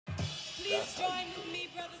That's how Join with me,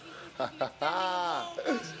 brothers and sisters, in extending a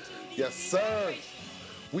warm Washington, Yes, D.C. sir. celebration.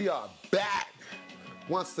 We are back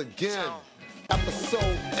once again.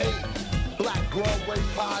 Episode 8, Black Broadway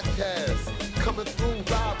Podcast. Coming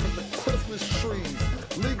through live from the Christmas trees.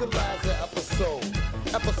 Legalizer episode.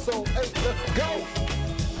 Episode 8, let's go.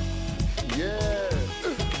 Yeah.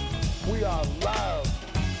 We are live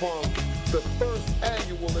from the first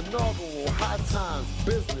annual inaugural High Times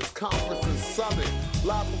Business Conference and Summit.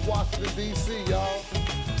 Live from Washington, D.C., y'all.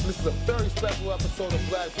 This is a very special episode of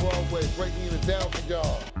Black Broadway, breaking it down for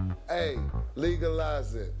y'all. Hey,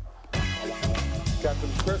 legalize it. Got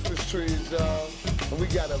them Christmas trees, y'all. And we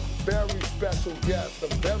got a very special guest, a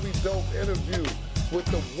very dope interview with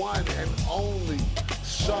the one and only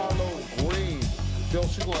Charlotte Green. Yo,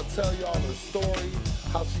 she gonna tell y'all her story,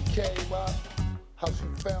 how she came up, how she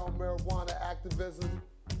found marijuana activism,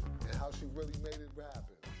 and how she really made it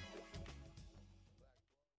happen.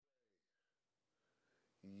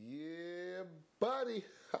 Yeah, buddy.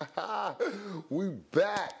 We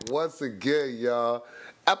back once again, y'all.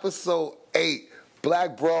 Episode 8,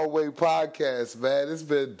 Black Broadway Podcast, man. It's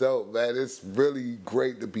been dope, man. It's really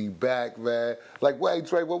great to be back, man. Like, wait,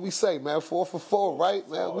 Dre, what we say, man? 4 for 4, right,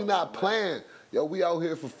 man? We not playing. Yo, we out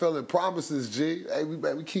here fulfilling promises, G. Hey,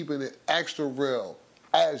 we keeping it extra real,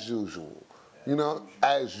 as usual. You know,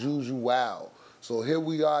 as usual. So here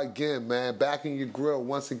we are again, man, back in your grill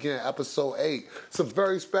once again, episode 8. It's a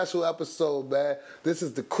very special episode, man. This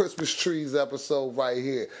is the Christmas trees episode right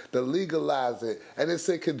here, the Legalize It. And it's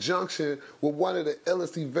in conjunction with one of the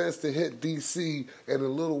illest events to hit D.C. in a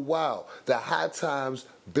little while, the High Times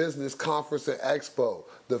Business Conference and Expo.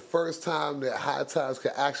 The first time that High Times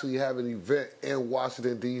could actually have an event in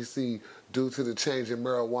Washington, D.C., due to the change in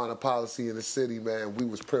marijuana policy in the city, man. We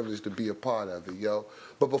was privileged to be a part of it, yo.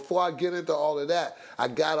 But before I get into all of that, I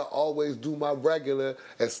gotta always do my regular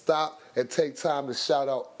and stop and take time to shout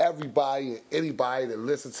out everybody and anybody that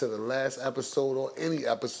listened to the last episode or any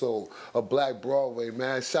episode of Black Broadway,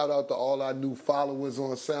 man. Shout out to all our new followers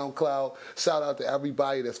on SoundCloud. Shout out to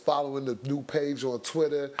everybody that's following the new page on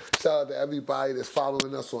Twitter. Shout out to everybody that's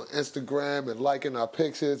following us on Instagram and liking our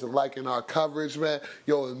pictures and liking our coverage, man.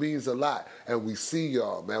 Yo, it means a lot. And we see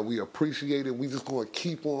y'all, man. We appreciate it. We just gonna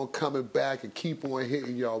keep on coming back and keep on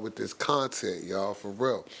hitting y'all with this content, y'all, for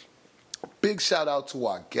real. Big shout out to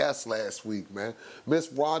our guest last week, man. Miss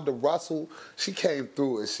Rhonda Russell, she came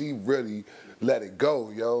through and she really let it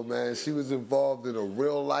go, yo, man. She was involved in a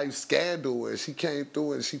real life scandal and she came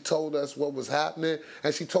through and she told us what was happening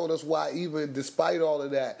and she told us why even despite all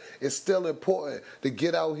of that, it's still important to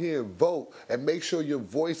get out here and vote and make sure your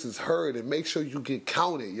voice is heard and make sure you get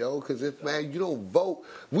counted, yo, because if, man, you don't vote,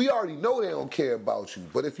 we already know they don't care about you,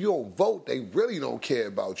 but if you don't vote, they really don't care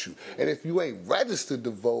about you. And if you ain't registered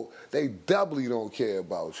to vote, they doubly don't care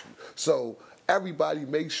about you. So everybody,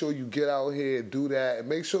 make sure you get out here and do that. And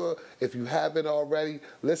make sure, if you haven't already,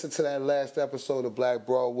 listen to that last episode of Black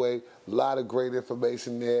Broadway. A lot of great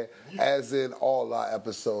information there, as in all our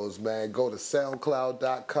episodes, man. Go to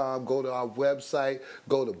SoundCloud.com. Go to our website.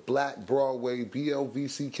 Go to Black Broadway,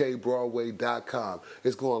 BLVCK Broadway.com.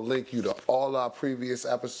 It's going to link you to all our previous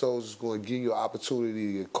episodes. It's going to give you an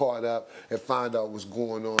opportunity to get caught up and find out what's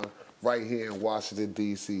going on right here in Washington,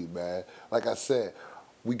 D.C., man. Like I said,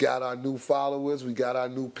 we got our new followers, we got our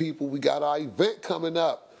new people, we got our event coming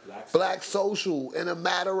up. Black Social in a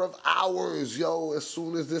matter of hours. Yo, as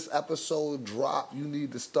soon as this episode drop, you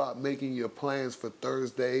need to start making your plans for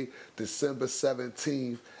Thursday, December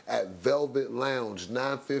 17th at Velvet Lounge,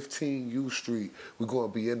 915 U Street. We're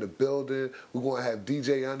going to be in the building. We're going to have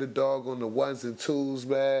DJ Underdog on the ones and twos,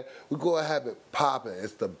 man. We're going to have it popping.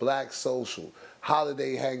 It's the Black Social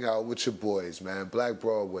holiday hangout with your boys, man. Black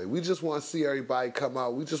Broadway. We just want to see everybody come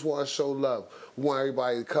out. We just want to show love. We want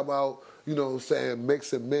everybody to come out, you know what I'm saying,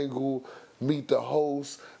 mix and mingle, meet the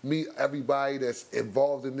hosts, meet everybody that's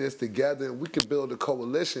involved in this together, and we can build a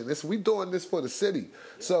coalition. We doing this for the city.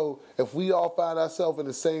 So if we all find ourselves in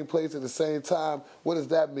the same place at the same time, what does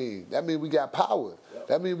that mean? That means we got power.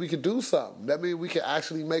 That means we can do something. That means we can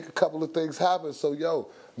actually make a couple of things happen. So, yo,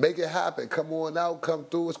 make it happen. Come on out, come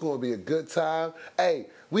through. It's going to be a good time. Hey,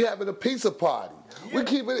 we having a pizza party. Yeah.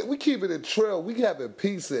 We keeping it trill. We having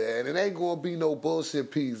pizza, and it ain't going to be no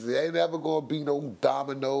bullshit pizza. It ain't ever going to be no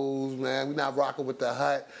Domino's, man. We not rocking with the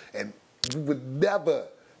Hut, and we would never,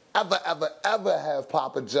 ever, ever, ever have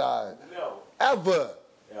Papa John. No. Ever.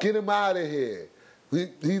 Yeah. Get him out of here.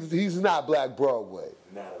 He's not Black Broadway.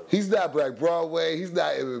 No. He's not Black Broadway. He's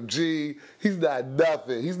not MMG. He's not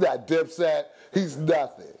nothing. He's not Dipset. He's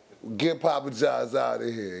nothing. Get Papa John's out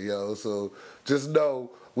of here, yo. So just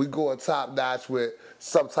know we going top notch with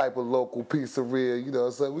some type of local pizzeria, you know what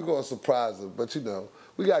I'm saying? We're going to surprise them, but you know,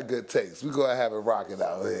 we got good taste. We're going to have it rocking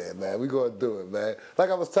out here, man. We're going to do it, man. Like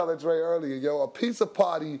I was telling Dre earlier, yo, a pizza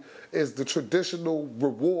party is the traditional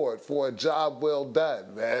reward for a job well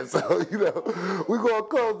done, man. So, you know, we're going to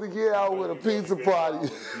close the year out with a pizza party.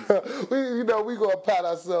 We're going to pat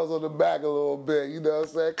ourselves on the back a little bit, you know what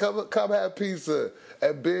I'm saying? Come have pizza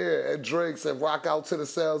and beer and drinks and rock out to the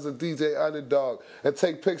sounds of DJ Underdog and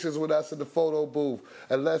take pictures with us in the photo booth.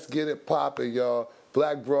 And let's get it popping, y'all.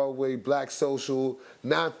 Black Broadway, Black Social,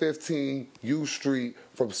 915 U Street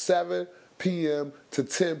from 7 p.m. to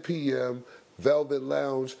 10 p.m. Velvet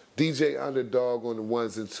Lounge, DJ Underdog on the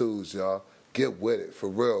ones and twos, y'all. Get with it, for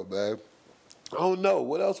real, man. I don't know.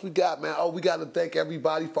 What else we got, man? Oh, we got to thank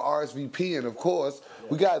everybody for RSVPing, of course.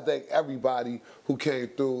 We got to thank everybody who came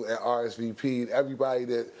through and RSVP'd, everybody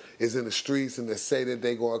that is in the streets and that say that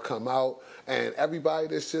they going to come out, and everybody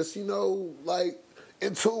that's just, you know, like,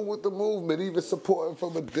 in tune with the movement, even supporting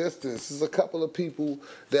from a distance. There's a couple of people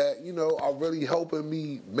that, you know, are really helping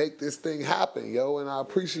me make this thing happen, yo, and I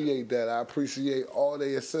appreciate that. I appreciate all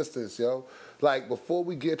their assistance, yo. Like, before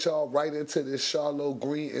we get y'all right into this Charlotte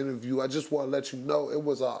Green interview, I just want to let you know it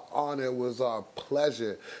was our honor, it was our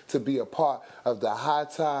pleasure to be a part of the High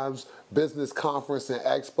Times Business Conference and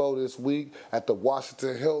Expo this week at the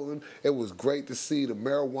Washington Hilton. It was great to see the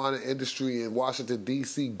marijuana industry in Washington,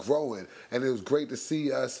 D.C. growing, and it was great to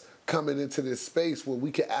see us coming into this space where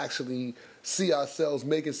we can actually see ourselves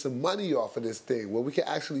making some money off of this thing, where we can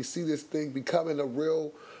actually see this thing becoming a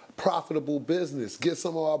real profitable business. Get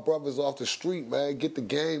some of our brothers off the street, man. Get the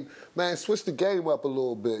game, man, switch the game up a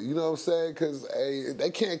little bit. You know what I'm saying? Because hey,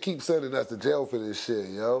 they can't keep sending us to jail for this shit,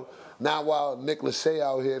 yo. Not while Nick Lachey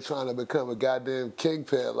out here trying to become a goddamn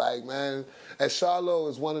kingpin. Like, man, and Charlo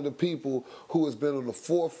is one of the people who has been on the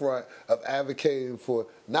forefront of advocating for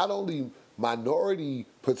not only minority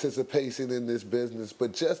participation in this business,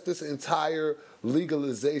 but just this entire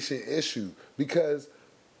legalization issue. Because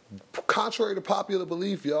contrary to popular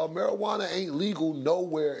belief, y'all, marijuana ain't legal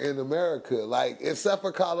nowhere in America, like, except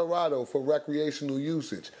for Colorado for recreational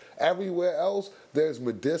usage. Everywhere else, there's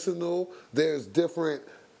medicinal, there's different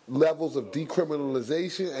levels of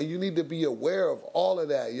decriminalization, and you need to be aware of all of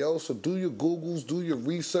that, yo. So do your Googles, do your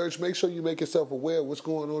research, make sure you make yourself aware of what's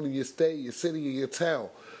going on in your state, your city, and your town.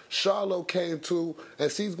 Charlotte came to,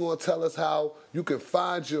 and she's going to tell us how you can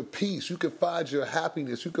find your peace, you can find your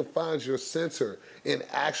happiness, you can find your center in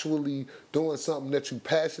actually doing something that you're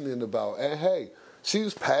passionate about. And hey,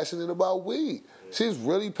 she's passionate about weed. She's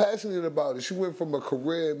really passionate about it. She went from a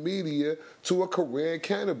career in media to a career in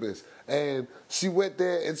cannabis. And she went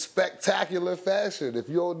there in spectacular fashion. If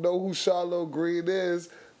you don't know who Charlotte Green is,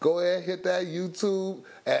 go ahead, hit that YouTube,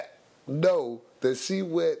 and know that she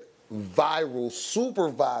went viral, super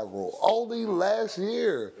viral, only last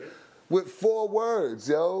year with 4 words,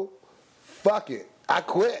 yo. Fuck it, I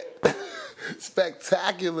quit.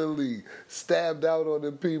 Spectacularly stabbed out on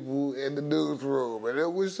the people in the newsroom. And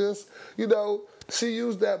it was just, you know, she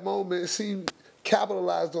used that moment, she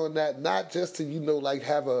capitalized on that, not just to, you know, like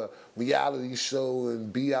have a reality show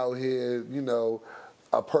and be out here, you know,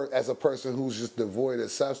 as a person who's just devoid of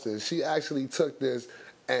substance. She actually took this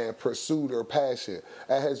and pursued her passion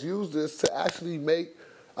and has used this to actually make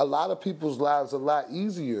a lot of people's lives a lot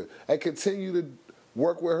easier and continue to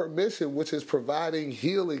work with her mission, which is providing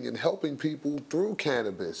healing and helping people through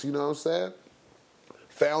cannabis. You know what I'm saying?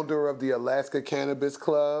 Founder of the Alaska Cannabis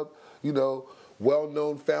Club, you know,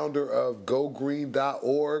 well-known founder of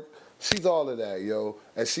GoGreen.org. She's all of that, yo.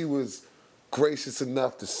 And she was gracious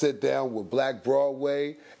enough to sit down with Black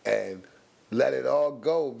Broadway and let it all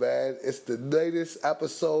go, man. It's the latest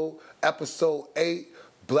episode 8,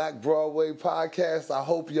 Black Broadway Podcast. I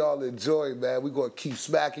hope y'all enjoy, man. We're going to keep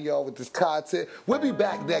smacking y'all with this content. We'll be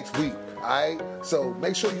back next week, all right? So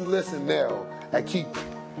make sure you listen now and keep,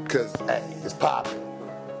 because, hey, it's popping.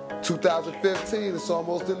 2015, it's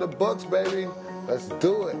almost in the books, baby. Let's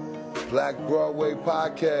do it. Black Broadway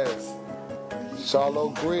Podcast.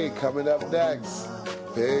 Charlotte Green coming up next.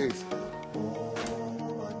 Peace.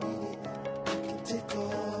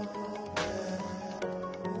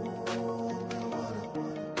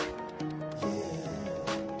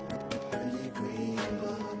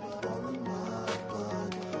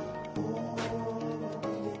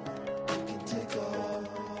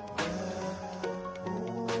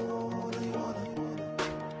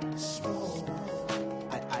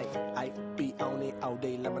 I be on it all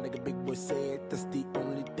day, like my nigga Big Boy said. That's the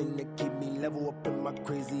only thing that keep me level up in my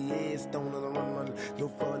crazy ass. Don't on the run. Yo,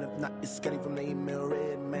 fun if not, it's Scotty from the email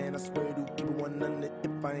red. Man, I swear to keep it 100.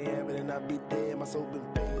 If I am it, then I'll be dead. My soul been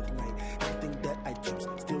fed tonight. Everything that I choose,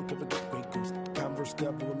 still cover the Grey Goose. Converse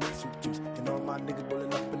cover with mixed with juice. And all my niggas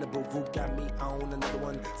rolling up in the booth. Who got me on another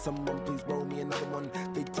one? Someone please roll me another one.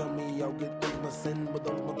 They tell me y'all get things my sin, but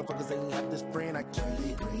those motherfuckers ain't have this friend. I keep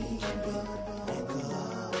it green,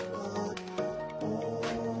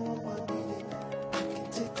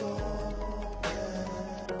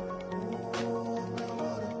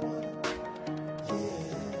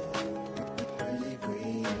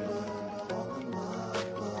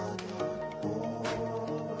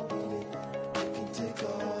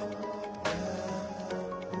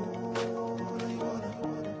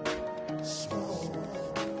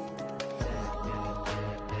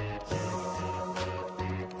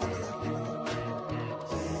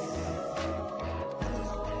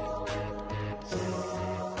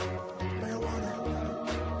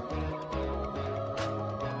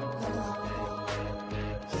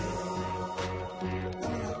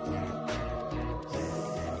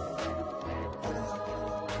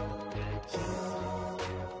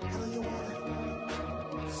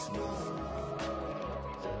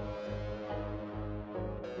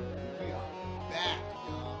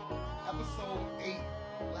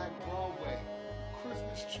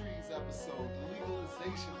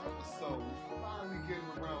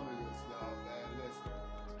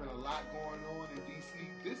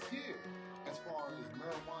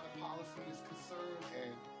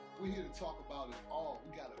 We're here to talk about it all.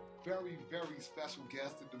 We got a very, very special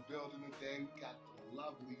guest in the building today. We got the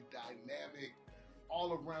lovely, dynamic,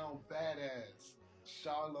 all-around badass,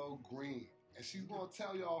 Charlo Green. And she's going to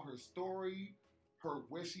tell y'all her story,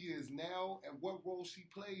 where she is now, and what role she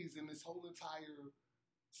plays in this whole entire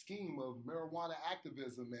scheme of marijuana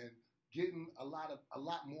activism and getting a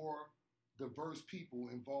lot more diverse people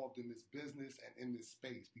involved in this business and in this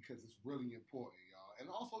space, because it's really important, y'all. And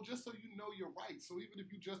also, just so you know your rights. So even if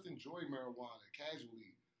you just enjoy marijuana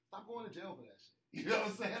casually, stop going to jail for that shit. You know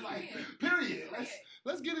what I'm saying? Like, period.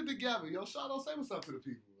 Let's get it together, yo. Charlo, say what's up to the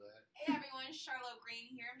people, man. Hey everyone, Charlo Green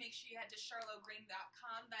here. Make sure you head to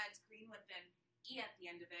charlogreen.com. That's green with an E at the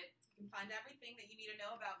end of it. You can find everything that you need to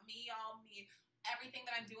know about me, everything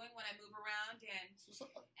that I'm doing when I move around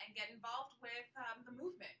and get involved with the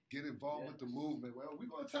movement. Get involved with the movement. Well, we're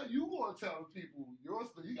going to tell the people your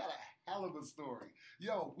story. You got a hell of a story.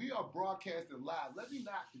 Yo, we are broadcasting live. Let me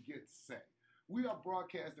not forget to say, we are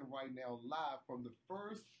broadcasting right now live from the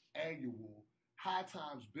first annual High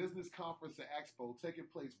Times Business Conference and Expo taking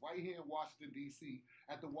place right here in Washington, D.C.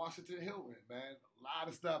 at the Washington Hilton, man. A lot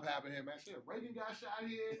of stuff happened here, man. Shit, Reagan got shot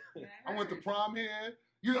here. I went to prom here.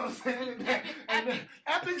 You know what I'm saying? And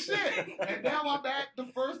epic shit. And now I'm at the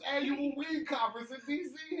first annual weed conference in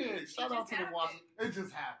D.C. here. Shout out to the Washington. It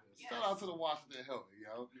just happened. Yes. Shout out to the Washington Hilton,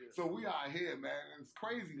 yo. Yeah. So we are here, man. It's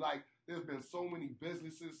crazy. Like, there's been so many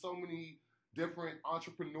businesses, so many different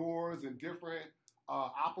entrepreneurs and different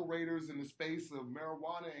operators in the space of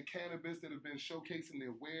marijuana and cannabis that have been showcasing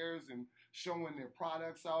their wares and showing their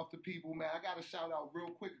products off to people, man. I got to shout out real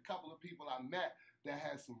quick a couple of people I met that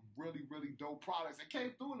had some really, really dope products that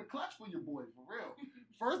came through in the clutch for your boy, for real.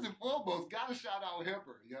 First and foremost, got to shout out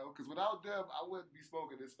Hemper, yo, because without them, I wouldn't be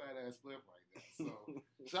smoking this fat-ass spliff right now. So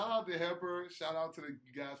shout out to Hemper. Shout out to the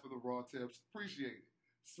guys for the raw tips. Appreciate it.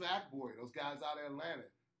 Smack Boy, those guys out of Atlanta.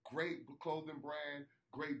 Great clothing brand.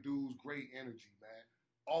 Great dudes, great energy, man.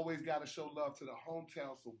 Always got to show love to the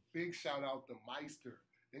hometown, so big shout out to Meister.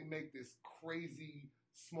 They make this crazy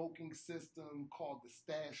smoking system called the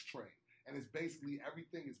Stash Tray, and it's basically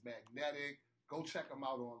everything is magnetic. Go check them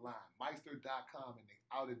out online, Meister.com, and they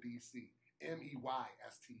out of D.C. Meyster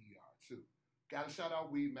too. Got to shout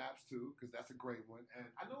out Weed Maps too, because that's a great one. And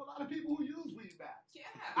I know a lot of people who use Weed Maps. Yeah.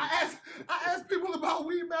 I asked people about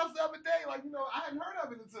Weed Maps the other day. Like, I hadn't heard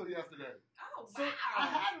of it until yesterday. Oh, wow. So I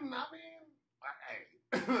hadn't. I mean, hey,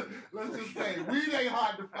 let's just say weed ain't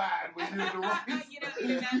hard to find when you're in the right. You don't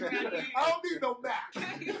need a map around here. I don't need no map.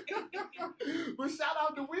 But shout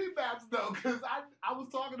out to Weed Maps though, because I was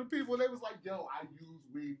talking to people and they was like, yo, I use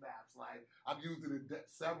Weed Maps. Like, I've used it in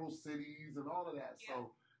several cities and all of that. Yeah.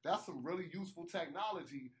 So that's some really useful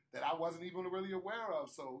technology that I wasn't even really aware of.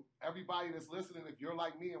 So everybody that's listening, if you're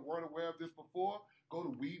like me and weren't aware of this before, go to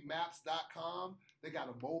weedmaps.com. They got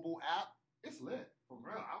a mobile app. It's lit. For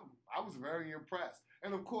real. I was very impressed.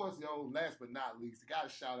 And of course, last but not least, I got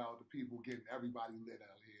to shout out to people getting everybody lit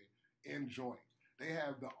out here in joint. They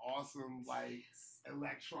have the awesome like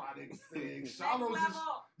electronics thing. Next Shiloh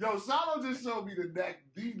level. Shiloh just showed me the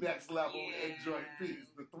next level in Joint Yeah.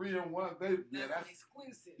 Peace. The 3-in-1, baby. Yeah, That's that's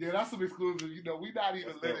exclusive. yeah, that's some exclusive. You know, we not even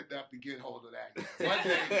That's lit dope. enough to get hold of that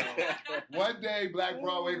yet. One day, Black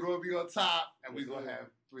Broadway gonna be on top, and we gonna have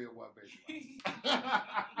 3-in-1 baby.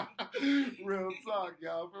 Real talk,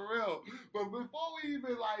 y'all, for real. But before we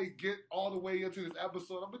even like get all the way into this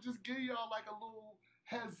episode, I'm gonna just give y'all like a little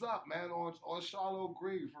heads up, man, on Charlotte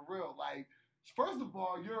Green, for real. Like, first of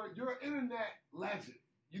all, you're an internet legend.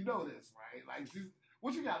 You know this, right? Like,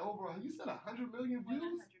 what you got over? You said 100 million More than views. 100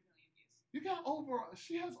 million views. You got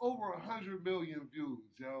she has over 100 million views,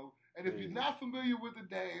 yo. And if you're Crazy. not familiar with the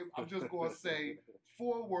name, I'm just gonna say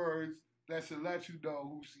 4 words that should let you know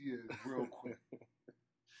who she is real quick.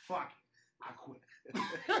 Fuck it, I quit.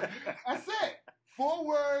 That's it. 4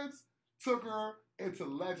 words took her into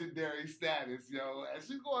legendary status, yo. And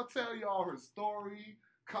she's gonna tell y'all her story,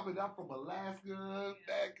 coming up from Alaska,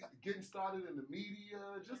 man, getting started in the media,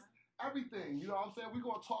 just everything. You know what I'm saying? We're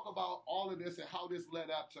gonna talk about all of this and how this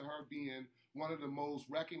led up to her being one of the most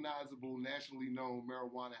recognizable, nationally known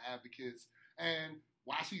marijuana advocates, and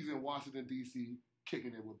why she's in Washington, D.C.,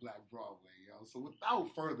 kicking it with Black Broadway, yo. So without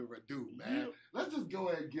further ado, man, let's just go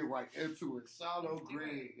ahead and get right into it. Charlotte Let's do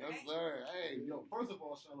Green. it. Yes, sir. Hey, yo, first of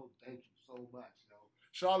all, Charlotte, thank you so much, yo.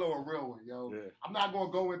 Charlotte, a real one, yo. Yeah. I'm not going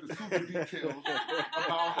to go into super details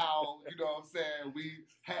about how, you know what I'm saying, we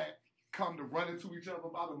had come to run into each other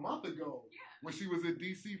about a month ago Yeah. when she was in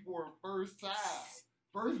D.C. for her first time.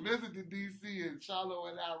 First visit to D.C. and Charlotte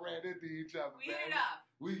and I ran into each other, We man. hit it up.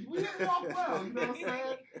 We hit it off well, you know what I'm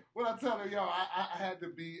saying? When I tell her, yo, I had to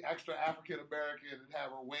be extra African American and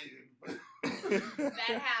have her waiting.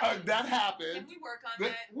 That happened. That happened. Can we work on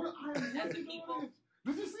that? As a people.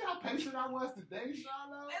 Did you see how patient I was today,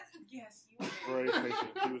 Charlotte? Yes, you were. Very patient.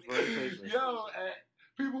 She was very patient. Yo,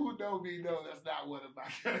 people who know me know that's not one of my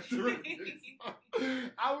characteristics.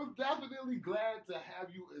 I was definitely glad to have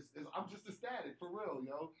you. I'm just ecstatic, for real,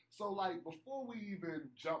 yo. So, like, before we even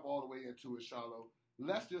jump all the way into it, Charlotte,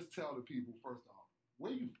 let's just tell the people, first off,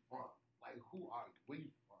 where you from? Like, who are you? Where you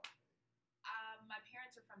from? My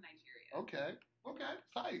parents are from Nigeria. Okay,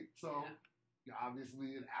 tight. So, Yeah. you're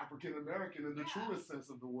obviously an African American in the Yeah. truest sense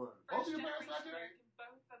of the word. Both First of your parents generation Nigerian? American.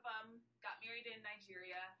 Both of them got married in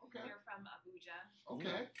Nigeria. Okay. They're from Abuja.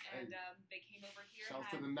 Okay. And Hey, they came over here. shouts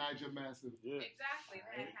to had- the Niger Massive. Yeah. Exactly.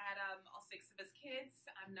 They Right. had all 6 of us kids.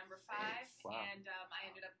 I'm number 5. Wow. And I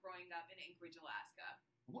ended up growing up in Anchorage, Alaska.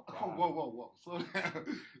 Whoa, Wow. whoa.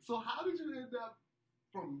 So how did you end up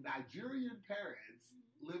from Nigerian parents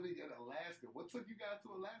living in Alaska? What took you guys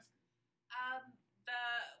to Alaska?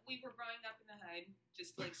 We were growing up in the hood,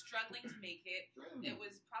 just like struggling to make it. It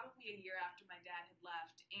was probably a year after my dad had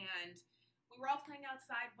left, and we were all playing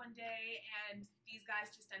outside one day, and these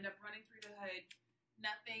guys just end up running through the hood.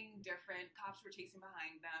 Nothing different. Cops were chasing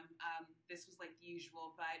behind them. This was like the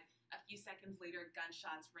usual, but a few seconds later,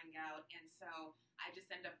 gunshots ring out, and so I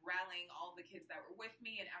just end up rallying all the kids that were with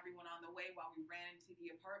me and everyone on the way while we ran into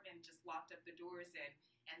the apartment, just locked up the doors and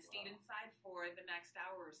stayed inside for the next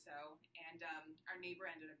hour or so. And our neighbor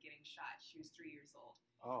ended up getting shot. She was 3 years old.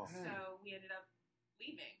 Oh. So we ended up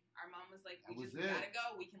leaving. Our mom was like, That we was just it. gotta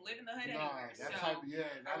go. We can live in the hood Nah, anywhere. that So type of,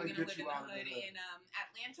 are that'll we gonna get live you in the out of the hood hood. in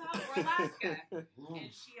Atlanta or Alaska? Ooh.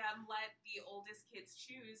 And she let the oldest kids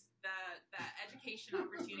choose. The education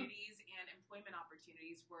opportunities and employment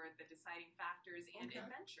opportunities were the deciding factors and Okay.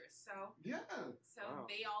 adventures. So Yeah. Wow.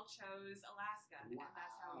 they all chose Alaska, and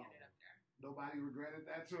that's how we Wow. ended up there. Nobody regretted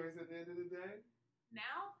that choice at the end of the day?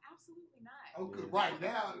 Now, absolutely not. Oh, good. Yeah. Right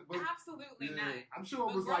now. But, Absolutely not. I'm sure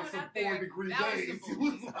it But was like growing some up there, 4-degree that was days. simple. You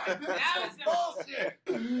was like, this That is was bullshit.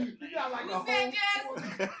 You got like Who a said whole...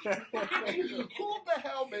 Who the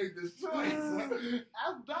hell made this choice?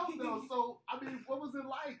 That's dumb though. So, I mean, what was it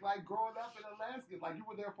like growing up in Alaska? Like, you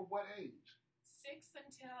were there from what age? 6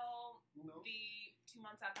 until You know? the 2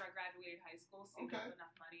 months after I graduated high school, saved Okay. up enough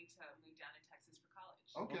money to move down to Texas for college.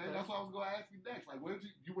 Okay, Okay. that's what I was going to ask you next. Like, where did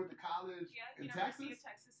you went to college Yeah, in University Texas? of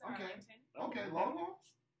Texas in Okay. Arlington. Okay, Longhorns?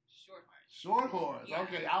 Shorthorn. Shorthorns. Yeah.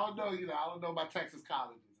 Okay, I don't know about Texas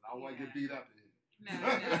colleges. I don't want to get beat up in here. No,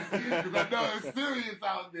 no. Because I know it's serious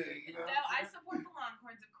out there, you know? No, I support the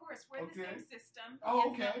Longhorns, of course. We're the Okay. same system. Oh,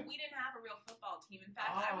 And, okay. we didn't have a real football team. In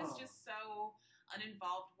fact, I was Oh. just so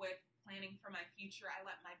uninvolved with planning for my future. I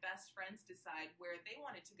let my best friends decide where they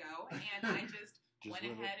wanted to go, and I just went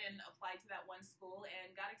went ahead and applied to that one school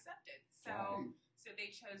and got accepted. So, Right. so they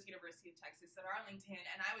chose University of Texas at Arlington,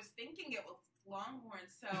 and I was thinking it was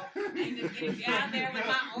Longhorns, so I ended up getting down there with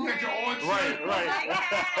my You orange. got your orange Right, right.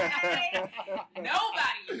 Like, hey,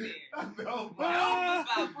 nobody was there. No, No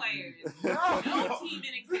football players. players. Yo. No team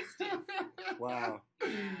in existence. Wow.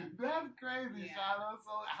 That's crazy, Yeah. Shauna.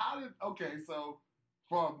 So how did? Okay, so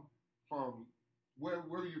from where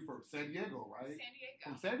were you from? San Diego, right? San Diego.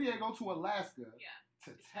 From San Diego to Alaska Yeah.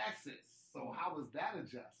 to Texas. So how was that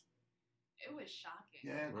adjustment? It was shocking.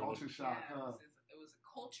 Yeah, Really? culture shock, Yeah, huh? it was a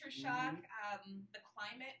culture shock. Mm-hmm. The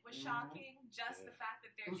climate was Mhm. shocking. Just Yeah. the fact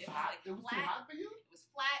that It was hot. like It was too flat. hot for you. It was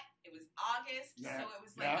flat. It was August, Yeah. so it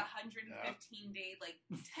was like Yeah. 115 day, like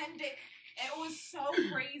 10 day. It was so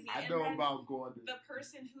crazy. I And know then about going there. the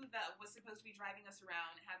person who was supposed to be driving us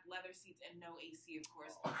around had leather seats and no AC, of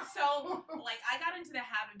course. Oh. So, like, I got into the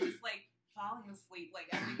habit of just like falling asleep, like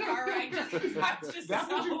every car ride. I was just That's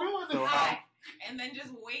so what you do in the so South. high. And then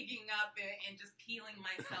just waking up and just peeling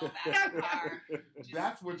myself out of the car. Just-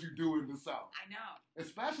 That's what you do in the South. I know.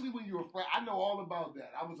 Especially when you're a I know all about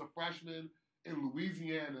that. I was a freshman in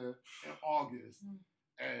Louisiana in August, Mm.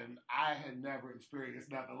 and I had never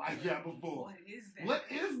experienced nothing like that before. What is that? What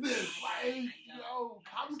is this? I Like, don't yo,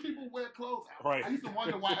 how do people wear clothes? Right. I used to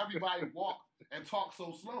wonder why everybody walk and talk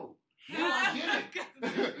so slow. Now I get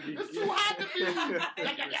it. It's too hot to be.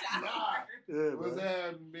 Nah. Yeah, What's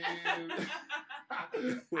man. that, man?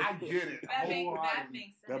 I get it. That makes wholeheartedly.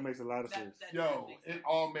 sense. That makes a lot of sense. That Yo, makes it sense.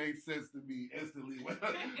 all made sense to me instantly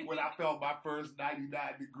when I felt my first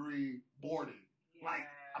 99-degree morning. Like,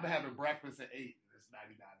 I'm having breakfast at 8 and it's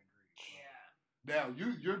 99 degrees. Yeah. Now,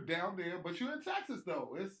 you're down there, but you're in Texas,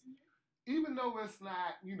 though. It's even though it's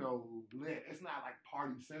not, lit, it's not like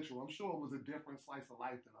party central. I'm sure it was a different slice of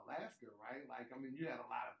life than Alaska, right? Like, I mean, you had a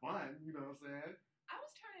lot of fun, you know what I'm saying? I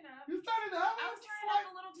was turning up. You started up. I was turning up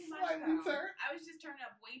a little too much, slightly though. turned. I was just turning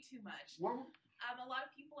up way too much. What? A lot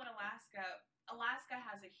of people in Alaska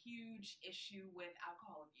has a huge issue with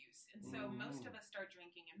alcohol abuse. And so most of us start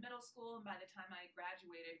drinking in middle school, and by the time I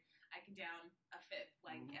graduated, I could down a fifth,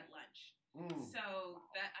 like at lunch. So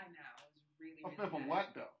that, I know, it was really, A really fifth of good. what,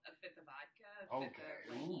 though? A fifth of vodka, a fifth Okay.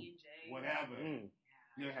 of like Ooh. E&J. Whatever. Mm.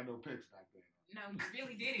 You didn't have no picks back then. No, you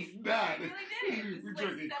really didn't. Nah, You really didn't. This we is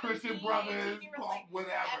drinking like Christian 17, Brothers, and you were Pop, like,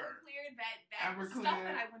 whatever. Everclear, that Everclear. stuff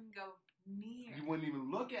that I wouldn't go near. You wouldn't even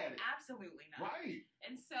look at it. Absolutely not. Right.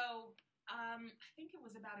 And so, I think it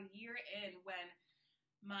was about a year in when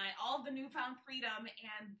all the newfound freedom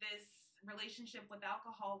and this relationship with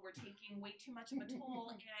alcohol were taking way too much of a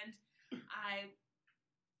toll, and I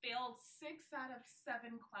failed 6 out of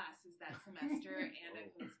 7 classes that semester, and I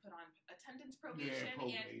was put on attendance probation.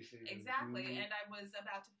 Yeah, probation. And exactly, Mhm. and I was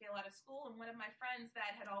about to fail out of school, and one of my friends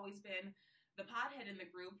that had always been the pothead in the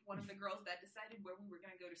group, one of the girls that decided where we were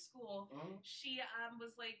going to go to school, Uh-huh. she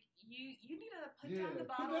was like, you need to put Yeah, down the put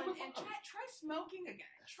bottle down the and bottle. try smoking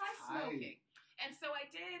again. Try tight. smoking. And so I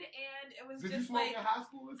did, and it was Did you just smoke like, in high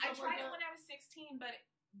school and I stuff tried like it that? when I was 16, but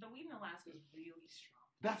the weed in Alaska is really strong.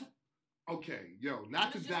 That's okay, yo. Not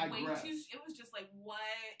It to was just way digress. it was just like, what?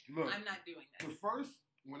 Look, I'm not doing the this. first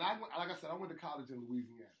when I went, like I said, I went to college in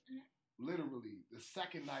Louisiana. Mhm. Literally, the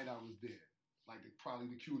second night I was there, like probably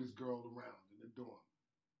the cutest girl around in the dorm,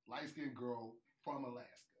 light skinned girl from Alaska.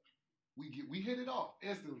 We hit it off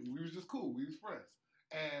instantly. We was just cool. We was friends.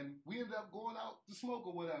 And we ended up going out to smoke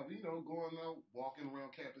or whatever, going out, walking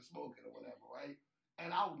around campus smoking or whatever, right?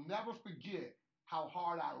 And I'll never forget how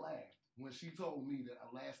hard I laughed when she told me that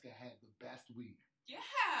Alaska had the best weed. Yeah.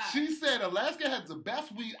 She said Alaska had the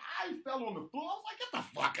best weed. I fell on the floor. I was like, get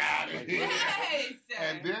the fuck out of here. Yes.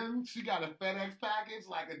 And then she got a FedEx package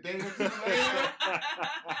like a day or two later.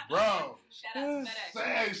 Bro. Shout out to FedEx.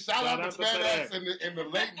 Hey, shout out to FedEx in the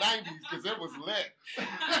late 90s because it was lit.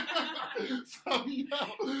 So,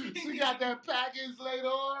 she got that package later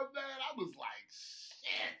on, man. I was like,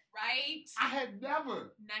 shit. Right? I had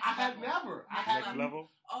never. Next I had level. never. I Next had Next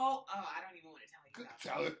level? Oh, I don't even want to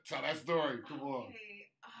tell you about that. Tell that story. Come on. Okay.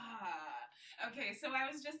 Okay, so I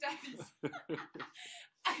was just at this.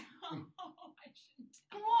 I shouldn't tell.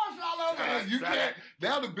 Come on, Charlotte. You Tell can't.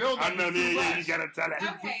 Now the building I know, is too yeah, much. you gotta tell it.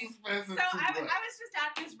 Okay, Suspense is So too I much. was just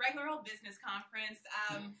at this regular old business conference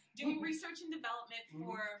doing research and development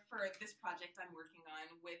for this project I'm working on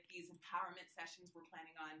with these empowerment sessions we're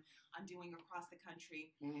planning on doing across the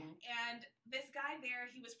country. Mhm. And this guy there,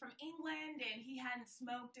 he was from England and he hadn't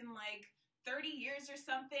smoked in like 30 years or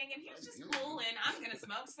something, and he was just cool, and I'm gonna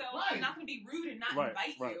smoke, so Right. I'm not gonna be rude and not Right,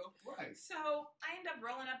 invite right. you. Right. So I end up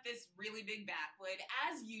rolling up this really big backwood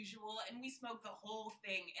as usual, and we smoked the whole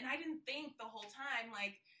thing. And I didn't think the whole time,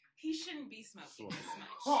 like, he shouldn't be smoking this much.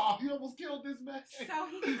 Oh, you almost killed this man. So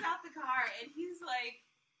he gets out the car and he's like,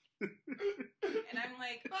 And I'm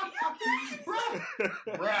like, are you okay?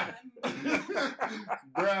 Bruh.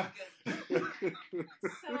 Bruh.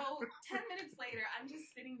 So 10 minutes later, I'm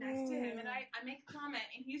just sitting next to him, and I make a comment,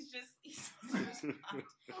 and he's just responding.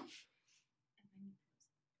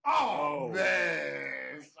 Oh,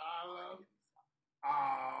 man.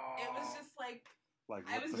 Oh. It was just like, Like,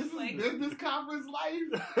 I was This just is like, business conference life?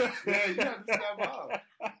 Yeah, you have to step up.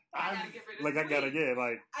 I gotta get rid of like, this I gotta weed. get,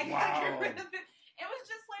 like, I gotta Wow. get rid of it. It was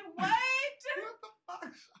just like, what? What the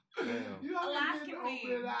fuck? Damn. You gotta Alaskan get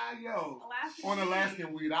weed. over that, yo. Alaskan On weed.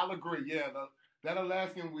 Alaskan weed, I'll agree. Yeah, that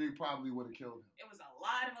Alaskan weed probably would have killed him. It was a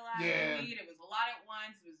lot of Alaskan Yeah. weed. It was a lot at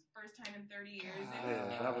once. It was the first time in 30 years.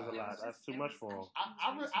 Yeah, that was a it lot. just- That's too it much was for him. such- I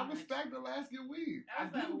it was too much. respect Alaskan weed. I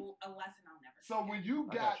That do. was a lesson I'll never So forget. when you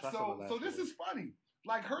I got gotta try some so this Alaskan is funny.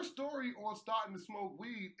 Like her story on starting to smoke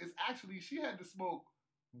weed is actually she had to smoke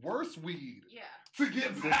worse weed Yeah. to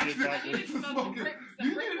get To back get to, back I needed to smoke smoking. brick- some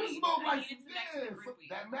You brick needed to weed. smoke I like needed some Mexican brick weed.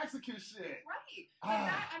 that Mexican shit. Right. But Ah.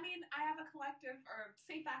 that, I mean, I have a collective or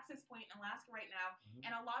safe access point in Alaska right now, Mhm.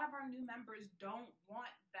 and a lot of our new members don't want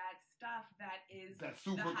that stuff that is That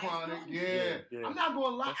super highest chronic, potency. yeah. Yeah. I'm not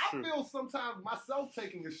gonna lie. That's I true. feel sometimes myself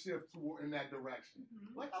taking a shift in that direction.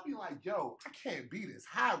 Mhm. Like I'll be like, yo, I can't be this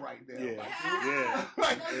high right now. Yeah. Like, Yeah.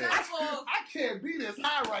 like, Those Yeah. apples. I can't be this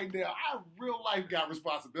high right now. I real life got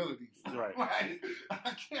responsibilities. Right. Like,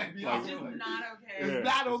 I can't be Like, out Which here is like not okay. It's Yeah, not it's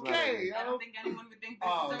not okay. okay. I don't think anyone would think this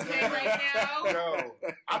Oh, is okay no. right now. Yo,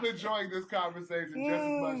 I'm enjoying this conversation just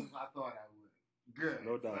as much as I thought I would. Good.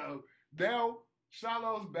 No doubt. So now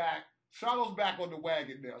Charlotte's back. Charlotte's back on the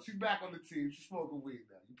wagon now. She's back on the team. She's smoking weed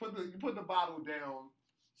now. You put the bottle down,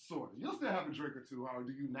 sort of. You'll still have a drink or two, or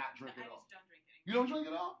do you not drink I at all? just don't drink anymore. You don't drink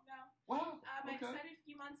at all? No. Wow. I Okay. decided a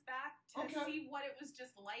few months back to Okay. see what it was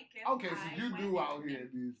just like. And Okay, so I you went knew out and- here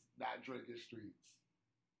in these not drinking streets.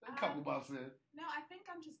 A couple months in. No, I think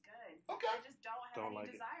I'm just good. Okay. I just don't have Don't any like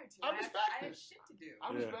it. desire to. I respect I it. have shit to do. I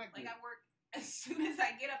Yeah. respect Like it. I work as soon as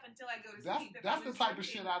I get up until I go to sleep. If I That's the was type of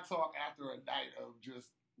drinking. shit I talk after a night of just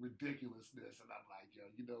ridiculousness, and I'm like, yo,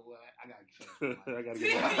 you know what? I gotta change my life. I gotta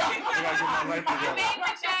get my life I together. made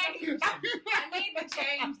the change. I made the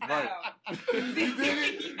change though. Right. You did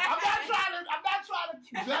it. I'm not trying to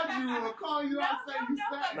judge you or call you out and say you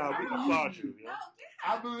said it. No, we I applaud believe you. No, Yeah.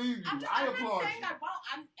 I believe you. I'm not applaud saying you. I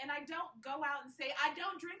won't. And I don't go out and say I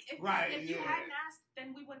don't drink. If you Yeah. hadn't asked,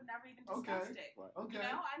 then we would have never even discussed it. Right. Okay. You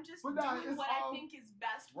know, I'm just But no, doing it's what all- I think is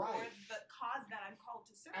best Right. for the cause that I'm called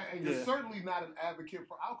to serve. And you're Yeah. certainly not an advocate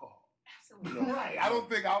for alcohol. Absolutely. No. Right. I don't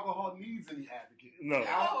think alcohol needs any advocates. No.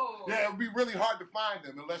 No. Yeah, it would be really hard to find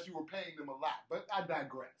them unless you were paying them a lot. But I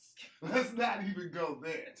digress. Let's not even go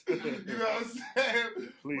there. You know what I'm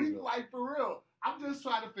saying? Please. Like for real. I'm just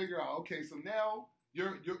trying to figure out. Okay, so now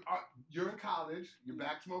you're in college. You're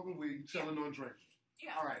back smoking weed. You're chilling on drinking.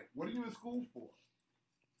 Yeah. All right. What are you in school for?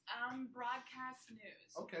 Broadcast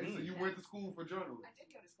news. Okay, so you went to school for journalism. I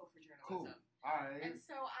did go to school for journalism. Cool. All right. And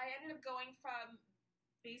so I ended up going from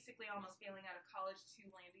basically almost failing out of college to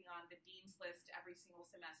landing on the dean's list every single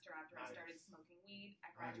semester after I Nice. started smoking weed.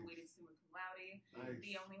 I graduated summa cum laude. Nice.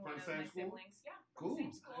 The only From one the of same my school? siblings. Yeah, from Cool. the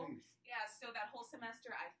same school. Nice. Yeah, so that whole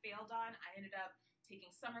semester I failed on. I ended up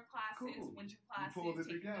taking summer classes, Cool. winter pulled classes,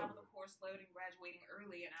 it taking together. double the course load and graduating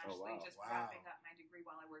early and Oh, actually wow. just Wow. wrapping up my degree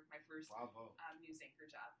while I worked my first Bravo. news anchor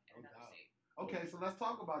job in No another doubt. state. Okay, so let's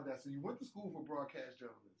talk about that. So you went to school for broadcast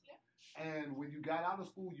journalism. Yeah. And when you got out of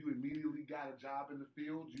school, you immediately got a job in the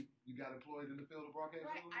field. You got employed in the field of broadcast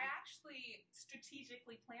Right. journalism? I actually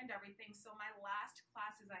strategically planned everything. So my last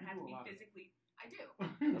classes I You had do to a be lot of physically I do.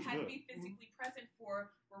 That's had to good. be physically present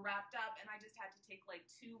for were wrapped up and I just had to take like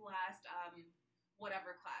two last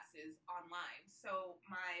whatever classes online. So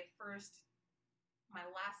my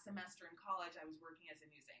last semester in college I was working as a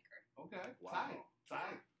news anchor. Okay. Wow.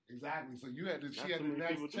 Tight. Exactly. So you had Not she had too the many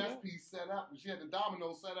next people do chess that. piece set up, and she had the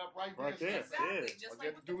domino set up right there. Right there. Exactly. Yeah. Just All you like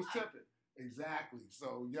had with to do the was blood. tip it. Exactly.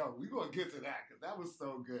 So, yo, we're going to get to that because that was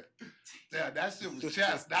so good. Yeah, that shit was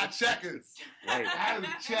chess, not checkers. Right. That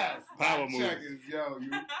was chess. Power not move. checkers, yo.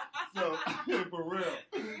 So, for real.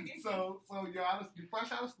 So you're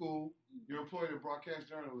fresh out of school. You're employed in broadcast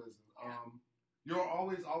journalism. Yeah. You're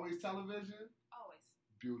always television. Always.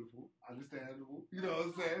 Beautiful, understandable. You know what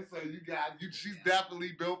I'm saying? So you got you. She's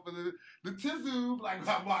definitely built for the tizoo, like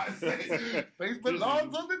my mom says. Face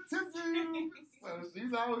belongs on the tizoo. So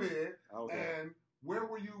she's out here. Okay. And where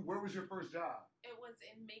were you? Where was your first job? It was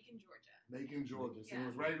in Macon, Georgia. Macon, Georgia. So Yeah. it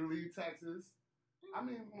was ready to leave Texas. I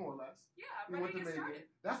mean, more or less. Yeah, I'm You ready went to to get Macon.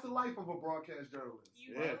 started. That's the life of a broadcast journalist.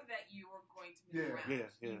 You Yeah. know that you are going to move Yeah. around. Yeah,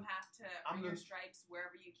 yeah. You have to I'm earn your the- stripes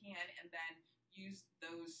wherever you can and then use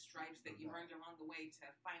those stripes that you earned along the way to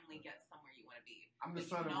finally get somewhere you want to be. I'm the But you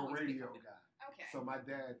son can of a always pick radio up with- guy. Okay. So my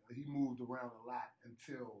dad, he moved around a lot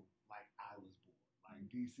until like I was born. Like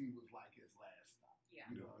DC was like his last stop. Yeah.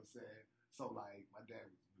 You know what I'm saying? So like my dad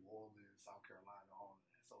was in New Orleans, South Carolina, all of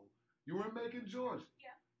that. So you were in Macon, Georgia.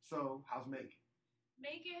 Yeah. So how's Macon?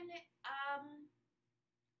 Macon, I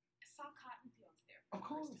saw cotton fields there for Of the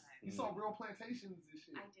course. first time. You saw real plantations and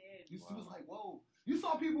shit. I did. You Wow. was like, whoa. You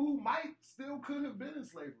saw people who might still could have been in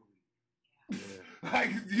slavery. Yeah.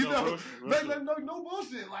 Like, you No know, bullshit, no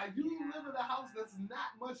bullshit. Like, you Yeah. live in a house that's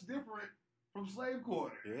not much different from slave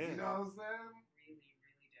quarters. Yeah. You know what I'm saying? Really,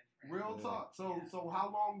 really different. Real Yeah. talk. So, Yeah. so how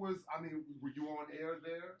long was? I mean, were you on air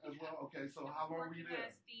there as Yeah. well? Okay. So, I how was long were you working there?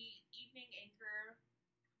 as the evening anchor,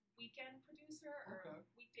 weekend producer, or Okay.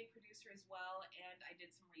 weekday producer as well, and I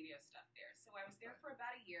did some radio stuff there. So I was there for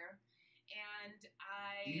about a year, and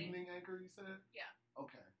Evening anchor, you said? Yeah.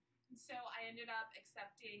 Okay. So I ended up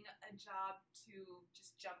accepting a job to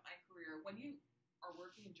just jump my career. When you are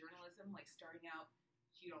working in journalism, like starting out,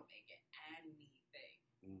 you don't make it anything.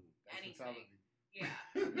 That's Anything. for telling me. Yeah.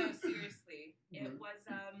 No, seriously. It Mhm. was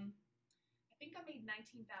I think I made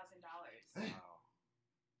 $19,000. Wow.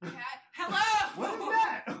 Hello! What is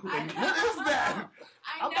that? I What know. is that?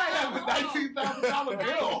 I might have a $19,000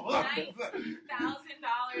 bill.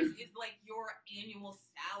 $19,000 is like your annual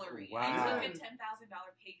salary. Wow. I took a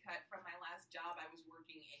 $10,000 pay cut from my last job. I was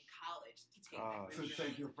working in college to take my Oh, first To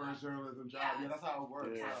take your journalism first journalism job. Yes. Yeah, that's how it works.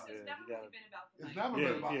 Yeah. Yes, Yeah. it's never you really gotta- been about the It's money. never Yeah,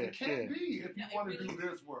 been about yeah, it. Can't yeah. be if you No, it want to really- do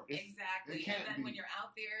this work. Exactly. It can't And then be. when you're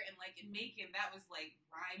out there and like in Macon, that was like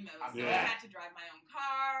grind mode. I So bet. I had to drive my own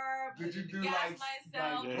car, Did put you in do the gas like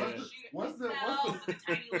myself, like, what's the- shoot it what's the- myself what's the- with a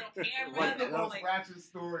tiny little camera. What's the that was most like ratchet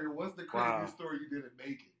story, or what's the craziest Wow. story you didn't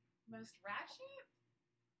make it? most ratchet.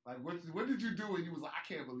 Like, what did you do when you was like, I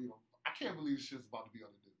can't believe this shit's about to be on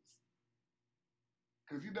the news?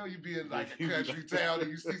 Because you know you be in like a country town and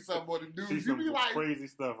you see something on the See news, you some be like, crazy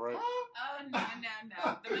stuff, right? huh? Oh no.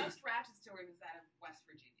 The most ratchet story was that of West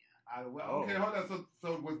Virginia. Okay, hold on.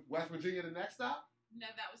 So was West Virginia the next stop? No,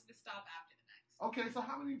 that was the stop after the next. Okay, so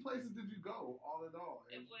how many places did you go, all in all?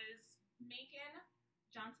 It was Macon,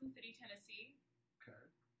 Johnson City, Tennessee, Okay.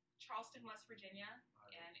 Charleston, West Virginia,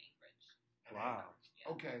 and Anchorage. Wow.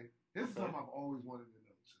 Yeah. Okay, this is Okay. something I've always wanted to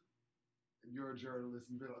know too. And you're a journalist,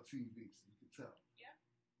 you've been on TV, so you can tell. Yeah.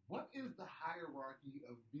 What is the hierarchy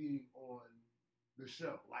of being on the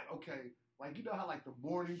show? Like, okay, like you know how like the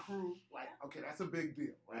morning crew, like Yeah. okay, that's a big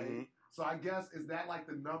deal, right? Mhm. So I guess is that like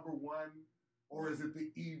the number one, or is it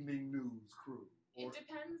the evening news crew? Or It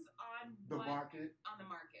depends on the what market? on the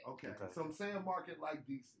market. Okay. Okay. So I'm saying a market like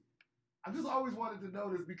DC. I just always wanted to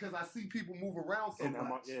know this because I see people move around so And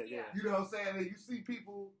much. yeah. You know what I'm saying? And you see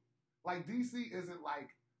people like DC isn't like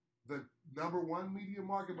the number one media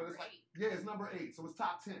market, but it's Number like 8. yeah, it's number 8, so it's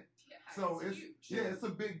top 10. Yeah, So it's huge. yeah, it's a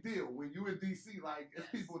big deal when you in DC. Like it's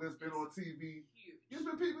Yes. people that's been on TV. Huge. There's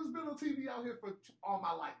been people that's been on TV out here for all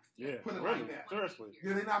my life. Yeah. Put it really, like that. seriously.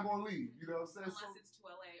 Yeah, they're not gonna leave. You know what I'm saying? Unless So, it's to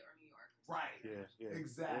LA or New York. Or right. something. Yeah.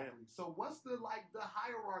 Exactly. So what's the like the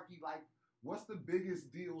hierarchy? Like what's the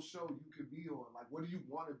biggest deal show you could be on? Like what do you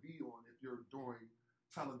want to be on if you're doing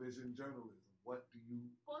television journalism? What do you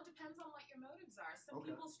Well, it depends on what your motives are. Some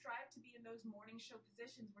Okay. people strive to be in those morning show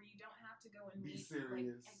positions where you don't have to go and Be meet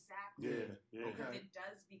serious. Like, exactly. Yeah. Yeah. Okay. Because it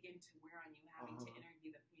does begin to wear on you having to Uh-huh.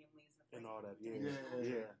 interview the families of And like, all that. Yeah.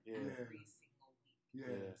 Yeah. Yeah. every single week.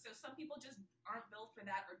 yeah. So some people just aren't built for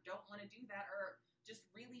that or don't want to do that or just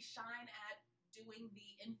really shine at doing the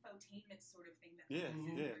infotainment sort of thing that Yeah,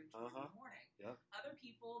 happens yeah, very in the morning. Yeah. Other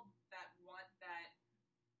people that want that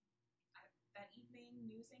evening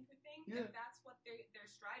news anchor thing, Yeah. if that's what they're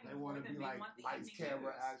striving They for, want to then be they like want the lights, evening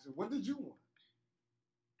camera, news. action. What did you want?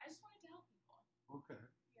 I just wanted to help people. Okay.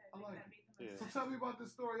 Yeah, I think like that it. made the most Yeah. So sense. tell me about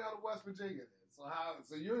this story out of West Virginia then.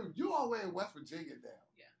 So you all the way in West Virginia now.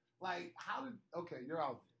 Yeah. Like how did you're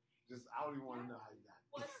out there. Just I don't even want to know how you got it.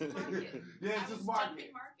 Well, it's the market. Yeah, it's I just was market.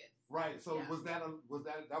 jumping markets. Right. So Yeah. was that a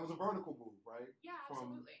vertical move, right? Yeah, From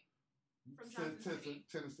absolutely. From Johnson City.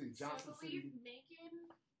 Tennessee. Johnson so I believe City. Macon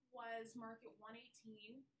was market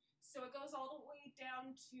 118. So it goes all the way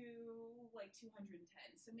down to like 210.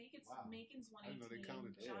 So Macon's Wow. Macon's I didn't know they 118.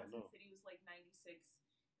 counted that. Yeah, Johnson no. City was like 96.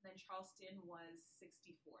 And then Charleston was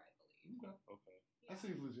 64, I believe. Okay. Okay. Yeah. That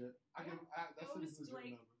seems legit. That It seems was legit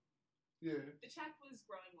like- number. Yeah. The check was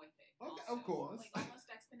growing with it. Okay, also, of course. Like almost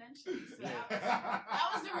exponentially. So Yeah. that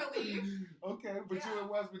was a relief. Okay, but you Yeah. in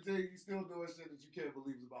West Virginia, you still doing shit that you can't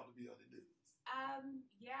believe is about to be on the news.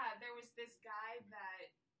 Yeah, there was this guy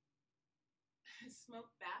that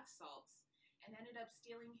smoked bath salts and ended up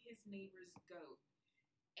stealing his neighbor's goat.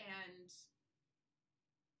 And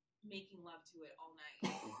making love to it all night.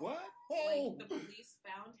 What? Oh, Like, the police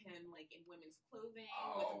found him, like, in women's clothing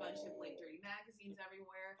with a bunch of, like, dirty magazines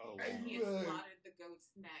everywhere. Oh, And he wow. had Hey, slaughtered the goat's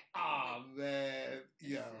neck. oh Like, man,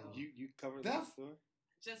 yo. So- You covered That's- that story?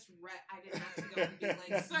 just I didn't have to go and be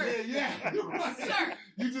like, sir, Yeah, you're right. sir.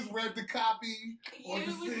 You just read the copy on the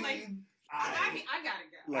You was scene. like, I gotta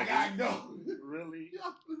go. I gotta go. Really?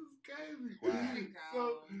 Yo, this is crazy. Wow.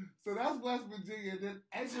 Go. So that's West Virginia. Then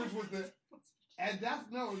Anchorage was the, and that's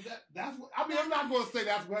what I mean. I'm not going to say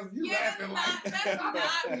that's West. You Yeah, laughing that's like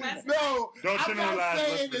not West No, Don't I'm not generalize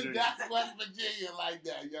saying West that Virginia. that's West Virginia like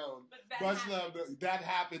that, yo. But that Much happened. love. That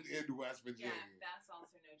happened in West Yeah, Virginia. that's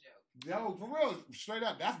also no joke. Yo, for real, straight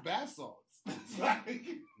up, that's bath salts. Like,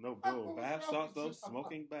 No, bro. Bath salts, though? Yo.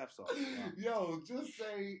 Smoking bath salts. Wow. Yo, just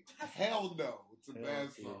say hell no to Hell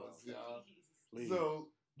bath yeah. salts, y'all. Jesus. Please. So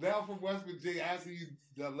now from West Virginia, after you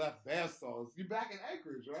done left bath salts, you back in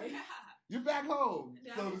Anchorage, right? Yeah. You're back home,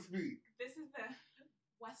 No. so to speak. This is the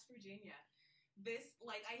West Virginia. This,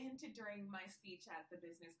 like I hinted during my speech at the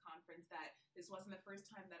business conference, that this wasn't the first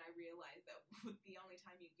time that I realized that the only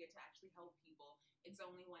time you get to actually help people, it's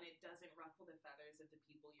only when it doesn't ruffle the feathers of the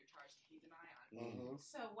people you're charged to keep an eye on. Uh-huh.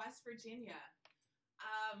 So West Virginia,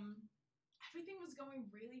 everything was going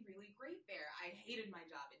really, really great there. I hated my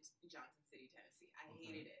job in Johnson City, Tennessee. I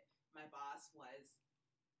hated it. My boss was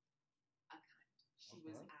a cunt. She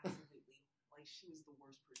was Okay. absolutely, like, she was the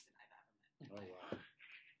worst person I've ever met in Oh, my wow. life.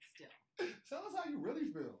 Still. Tell us how you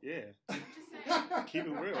really feel. Yeah. I'm just saying. Keep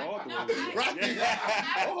it real all the No, way. Right.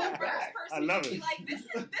 I Oh, was the first person I love to be it. like, this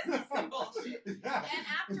is some bullshit. And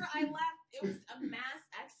after I left, it was a mass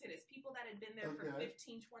exodus. People that had been there for Okay.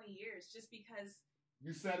 15, 20 years, just because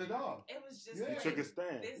You set it off. it was just Yeah. You like, took a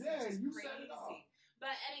stand. this Yeah, is just you crazy. set it off.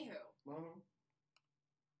 But anywho, Uh-huh.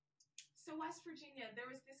 so West Virginia, there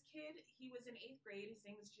was this kid, he was in 8th grade, his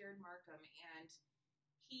name was Jared Markham, and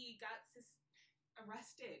he got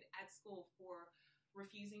arrested at school for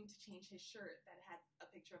refusing to change his shirt that had a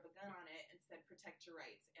picture of a gun on it and said protect your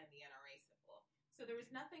rights and the NRA symbol. So there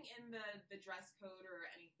was nothing in the dress code or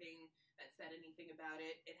anything that said anything about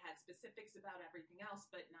it. It had specifics about everything else,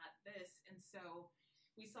 but not this. And so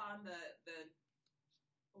we saw in the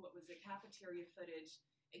what was it, cafeteria footage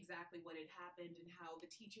exactly what had happened and how the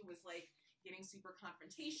teacher was like getting super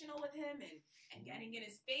confrontational with him and getting in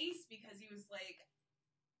his face because he was like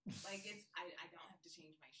it's I don't have to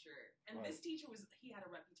change my shirt. And Right. this teacher he had a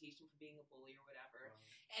reputation for being a bully or whatever.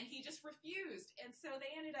 And he just refused. And so they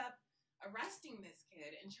ended up arresting this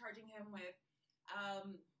kid and charging him with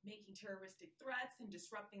making terroristic threats and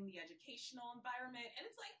disrupting the educational environment. And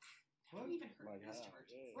it's like, I haven't even heard Like of these how?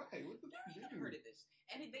 charges. Yeah. Right. What the Never even fuck? heard of this.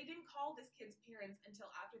 And they didn't call this kid's parents until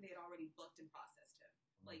after they had already booked and processed him.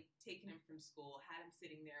 Like, taken him from school, had him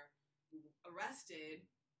sitting there arrested,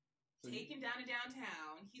 So taken down to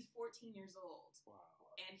downtown. He's 14 years old.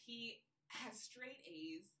 Wow. And he has straight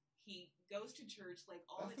A's. He goes to church like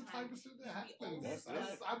all That's the the time. type of shit that He's the happens. oldest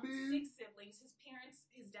That's, of I mean, 6 siblings. His parents,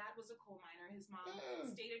 his dad was a coal miner. His mom Yeah.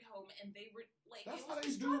 stayed at home, and they were like, that's it how was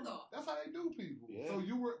they a do. struggle. That's how they do people. Yeah. So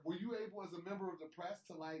were you able as a member of the press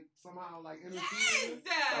to like somehow like intercede?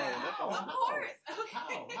 Yes, How? of How? course.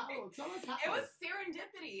 How? How? Tell us how. It was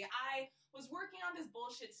serendipity. I was working on this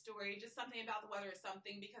bullshit story, just something about the weather or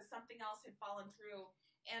something, because something else had fallen through.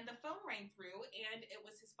 And the phone rang through, and it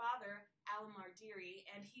was his father, Alan Lardiri,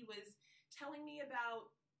 and he was telling me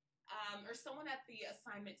about, or someone at the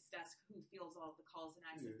assignments desk who fields all of the calls and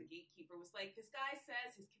acts as the gatekeeper was like, this guy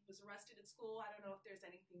says his kid was arrested at school. I don't know if there's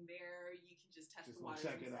anything there. You can just test Just the wanna waters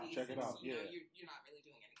check and it out. see. Check it since, out, you know, yeah. you're not really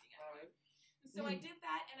doing anything anyway. And so I did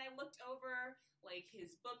that, and I looked over like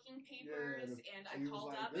his booking papers, and I and he was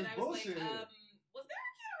called like, up, "This and I was like, bullshit here." was there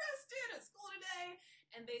a kid arrested at school today?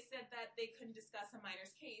 And they said that they couldn't discuss a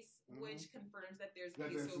minor's case, which confirms that there's a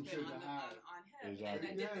That case there's some open shit on to hide. him. Exactly. And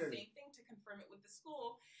I did Yeah. the same thing to confirm it with the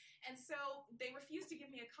school. And so they refused to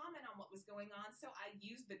give me a comment on what was going on, so I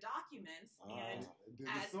used the documents and Did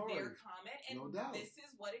the as story. their comment, and No doubt. this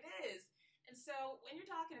is what it is. And so when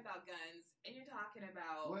you're talking about guns and you're talking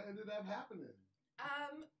about What ended up happening?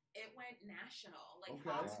 it went national. Like Okay.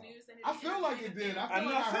 Fox Wow. News and I feel like it did. I I feel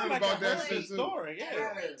know. like I I feel heard like about I that heard shit the too. story. Yeah.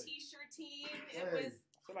 NRA t-shirt team. It Yeah. was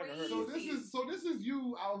I feel like I heard crazy. So it. this is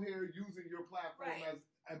you out here using your platform Right.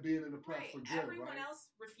 as being in the press right. for good, Everyone right?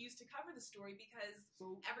 else refused to cover the story because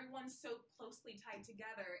So everyone's so closely tied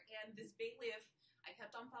together. And this bailiff, I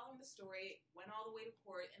kept on following the story, went all the way to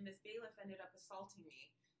court, and this bailiff ended up assaulting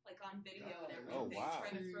me, like on video God. and everything, Oh, wow.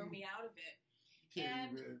 trying to throw me out of it.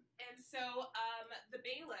 can't even. And so the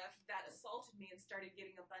bailiff that assaulted me and started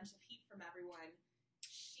getting a bunch of heat from everyone,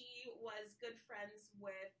 she was good friends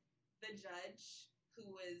with the judge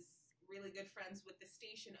who was really good friends with the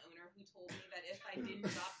station owner who told me that if I didn't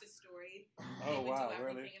drop the story, they Oh, would wow, do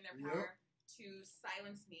everything really? in their Yep. power to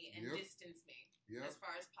silence me and Yep. distance me Yep. as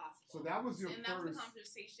far as possible. So that was your and that was first. the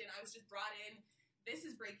conversation. I was just brought in. This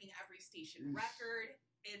is breaking every station Eesh. record.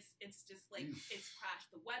 It's just like Eesh. it's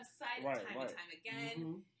crashed the website Right, time right. and time again.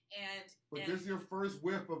 Mhm. And But and this is your first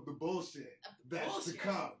whiff of the bullshit of the that's bullshit. to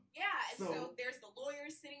come. Yeah, and So- so there's the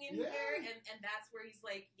lawyers sitting in Yeah. here, and that's where he's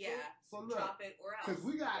like, yeah, So look, drop it or else. because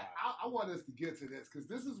we got, Wow. I want us to get to this because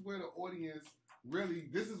this is where the audience really,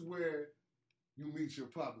 this is where you meet your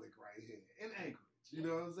public right here in Anchorage. You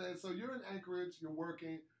know what I'm saying? So you're in Anchorage, you're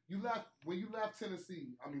working. When you left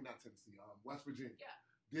Tennessee, I mean not Tennessee, West Virginia.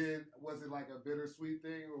 Yeah. Was it like a bittersweet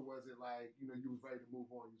thing, or was it like you was ready to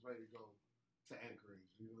move on, you was ready to go to Anchorage,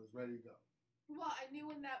 you was ready to go? Well, I knew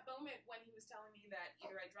in that moment when he was telling me that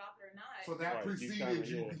either I drop it or not. So that Right, you preceded kinda,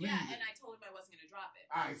 you yeah. leaving. yeah, and I told him I wasn't going to drop it.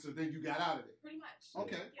 All right, so then you got out of it. Pretty much.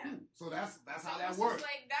 Okay, Yeah. cool. So that's So how it that was works. just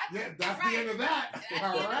like, that's Yeah, that's right. the end of that. That's the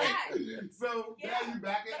All end of right. So Yeah. now you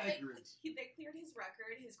back But at Anchorage. they cleared his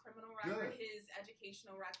record, his criminal record, Good. his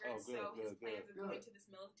educational record. Oh, good, so his good, plans good. of going Good. to this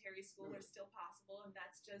military school Good. are still possible, and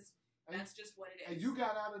that's just And- what it is. And you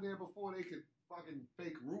got out of there before they could fucking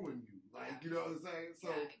fake ruin you. Like, Yeah. you know what I'm saying? So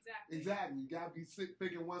yeah, exactly. you gotta be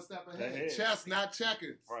thinking one step ahead. Ahead. Chess, not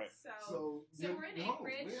checkers. Right. So So we're in you're home.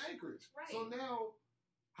 Anchorage. We're in Anchorage. Right. So now,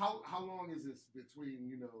 how long is this between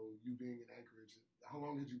you being in Anchorage? How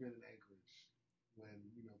long had you been in Anchorage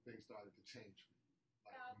when things started to change for you?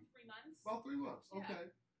 Like, about 3 months. about 3 months. Yeah.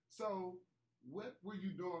 Okay. So what were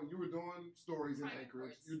you doing? You were doing stories in Crime in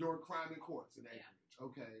Anchorage. courts. You're doing crime in courts in Yeah.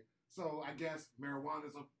 Anchorage. Okay. So I guess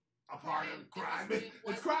marijuana's a part of crime. It It's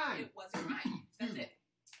was- crime. It was a crime. That's it.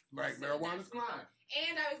 Right. So Marijuana's that's what- crime.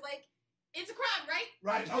 And I was like, it's a crime, right?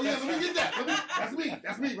 Right. Oh yeah. Let me get that.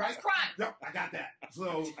 That's me. Right. It's crime. Yep. I got that.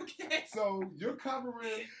 So. Okay. So you're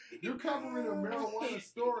covering a marijuana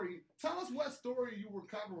story. Tell us what story you were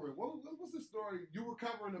covering. What's the story you were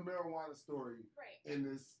covering? A marijuana story Right. in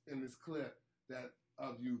this clip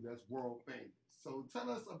that's world famous. So tell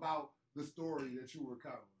us about the story that you were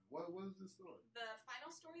covering. What is the story? The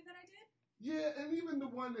final story that I did? Yeah, and even the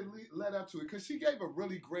one that led up to it, because she gave a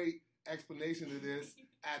really great explanation of this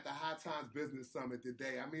at the High Times Business Summit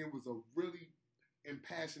today. I mean, it was a really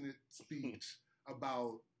impassionate speech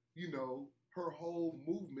about, her whole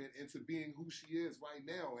movement into being who she is right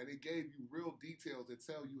now. And it gave you real details that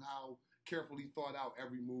tell you how carefully thought out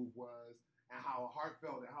every move was and how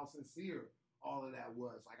heartfelt and how sincere all of that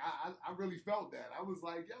was. Like, I really felt that. I was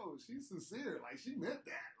like, yo, she's sincere. Like, she meant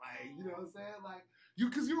that. Like, you know what I'm saying? Like,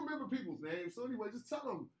 because you remember people's names. So anyway, just tell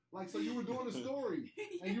them. Like, so you were doing a story.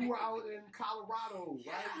 And you were out in Colorado,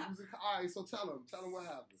 right? Yeah. You was all right, so tell them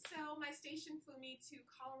what happened. So my station flew me to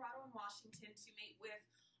Colorado and Washington to meet with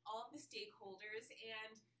all of the stakeholders,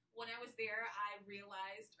 and when I was there, I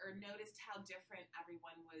realized or noticed how different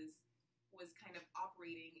everyone was kind of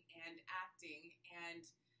operating and acting. And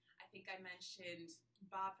I think I mentioned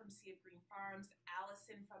Bob from Sea of Green Farms,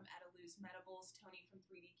 Allison from Edeluz Medibles, Tony from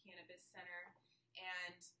 3D Cannabis Center,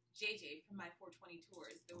 and JJ from My 420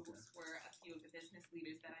 Tours. Those were a few of the business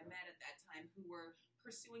leaders that I met at that time who were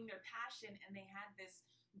pursuing their passion, and they had this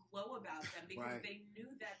glow about them because Right. they knew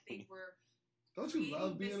that they were. Don't you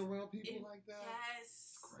love being This- around people like that? Yes.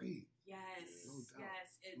 It's great. Yes. No doubt.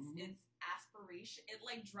 Yes. Mhm. It's aspiration. It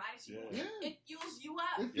like drives you. Yeah. Yeah. It fuels you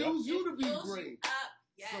up. It fuels you to be fuels you great. up.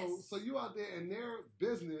 Yes. So you out there, and their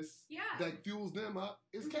business yeah. that fuels them up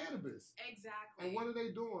is cannabis. Exactly. And what are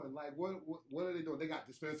they doing? Like, what are they doing? They got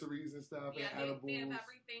dispensaries and stuff, Yeah, and they edibles. have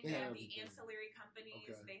everything. They They have have the everything. ancillary companies.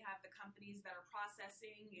 Okay. They have the companies that are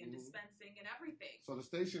processing and Mhm. dispensing and everything. So the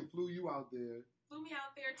station flew you out there. Flew me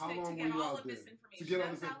out there How to long get were you all out of this there? information. To get all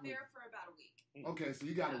I was this out there for about a week Okay, so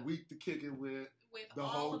you got Yeah. a week to kick it with, with The all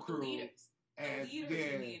whole of crew. the leaders. The and leaders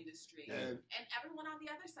in the industry. and And everyone on the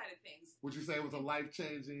other side of things. would you say it was a life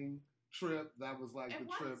changing trip? That was like It the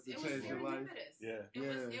was. trip It that was changed your life. serendipitous. Yeah. It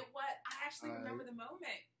was. Yeah. It was. I actually All right. remember the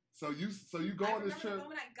moment. So you I go on remember this the trip.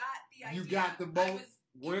 moment I got the idea. You got the I boat. was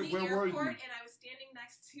Where in the were airport, you? and I was standing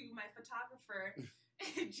next to my photographer,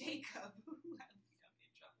 Jacob, who had me up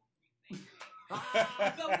in trouble for saying her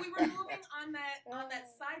name. But we were moving on that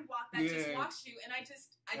sidewalk that just Yeah. walks you, and I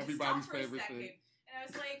just Everybody's stopped for a favorite second, thing. and I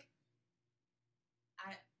was like,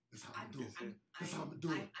 That's how I'm doing. I'm That's how I'm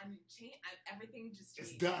doing. everything just It's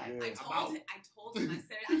changed. done. Yeah. I I'm told out. him.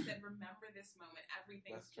 I said, remember this moment.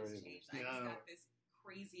 Everything That's just crazy. changed. I Yeah. just got this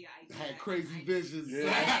crazy idea. I had crazy visions. Yeah.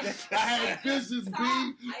 I had visions, B.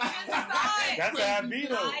 I just saw it. That's how I be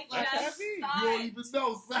though. I That's how I just be. saw You don't it. even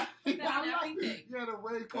know, son. Put that on everything. You had a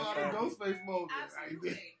Ray Cloud That's and right. Ghostface moment.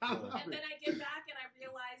 Absolutely. I love And then it. I get back and I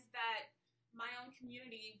realized that my own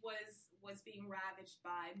community was being ravaged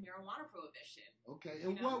by marijuana prohibition. Okay,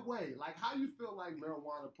 in what way? Like, how you feel like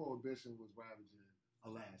marijuana prohibition was ravaging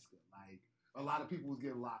Alaska? Like, a lot of people was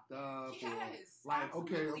getting locked up. Yes, like,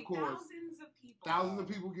 absolutely. okay, of course, thousands of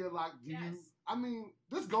people get locked. I mean,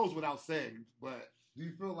 this goes without saying, but do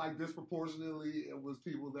you feel like disproportionately it was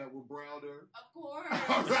people that were browner? Of course.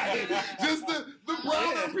 All right. Just the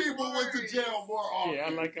browner people went to jail more often. Yeah, I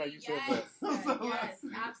like how you said that. Yes,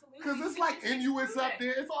 absolutely. Because it's like Inuits up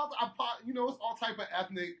there. It's all, it's all type of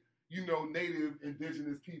ethnic, native,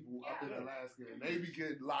 indigenous people up in Alaska. And they be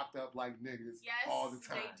getting locked up like niggas all the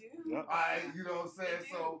time. They do. Yep. All right, you know what I'm saying?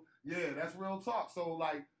 So, yeah, that's real talk. So,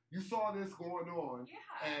 like, you saw this going on.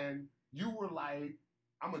 Yeah. And you were like,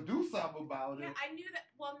 I'm going to do something about it. Yeah, I knew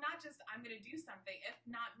that. Well, not just I'm going to do something. If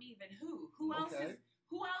not me, then who? Who else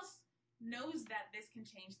knows that this can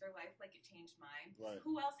change their life like it changed mine? Right.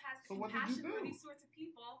 Who else has So compassion for these sorts of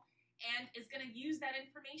people and is going to use that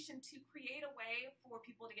information to create a way for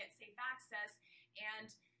people to get safe access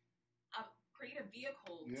and create a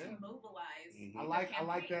vehicle to mobilize? Mm-hmm. I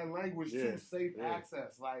like that language too, safe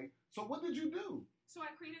access. Like, so what did you do? So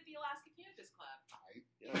I created the Alaska Cannabis Club. Tight.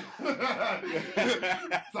 Yeah.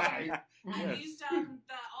 Tight. I used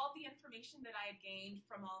all the information that I had gained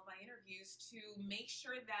from all of my interviews to make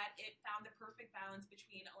sure that it found the perfect balance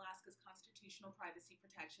between Alaska's constitutional privacy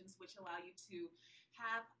protections, which allow you to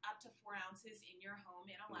have up to 4 ounces in your home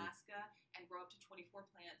in Alaska and grow up to 24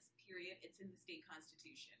 plants, period. It's in the state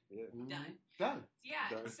constitution. Yeah. Done. Yeah.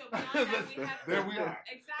 Done. So beyond that, we have... There we are.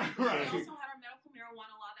 Exactly. Right. We also had our medical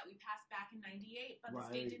marijuana law that we passed back in 98, but the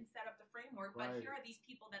state didn't set up the framework. But here are these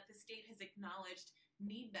people that the state has acknowledged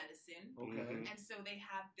need medicine. Okay. And so they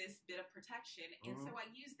have this bit of protection. And so I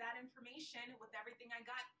used that information with everything I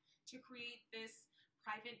got to create this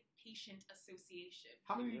private patient association.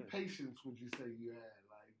 How many patients would you say you had?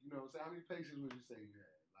 Like, how many patients would you say you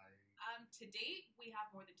had? Like, to date, we have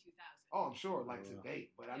more than 2,000. Oh, I'm sure, like to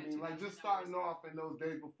date. But I mean, like, just starting off in those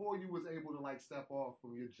days before you was able to, like, step off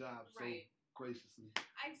from your job so graciously.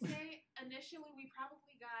 I'd say initially we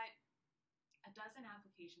probably got a dozen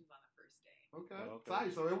applications on the first day. Okay.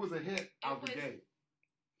 So it was a hit out the gate.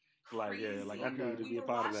 Crazy. Like I needed to be a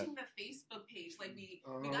part of that. We were watching the Facebook page. Like we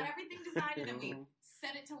got everything decided and we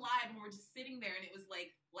set it to live and we're just sitting there and it was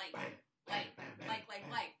like.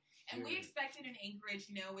 And we expected in Anchorage,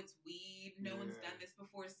 it's weed. No one's done this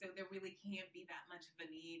before, so there really can't be that much of a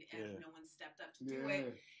need if no one stepped up to do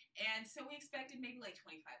it. And so we expected maybe like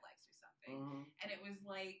 25 likes or something. And it was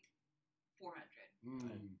like 400.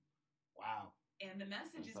 Wow. And the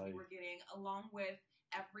messages we were getting, along with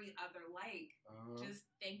every other just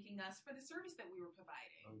thanking us for the service that we were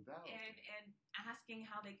providing. No doubt. And asking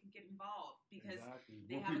how they could get involved because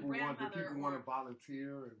they what have a grandmother. People want to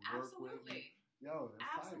volunteer and work with. Absolutely. Yo,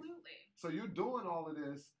 that's absolutely. Tight. So you're doing all of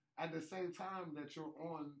this at the same time that you're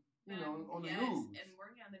on, on the news. And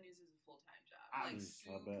working on the news is a full-time job.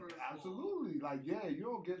 Super full. Absolutely. Like, you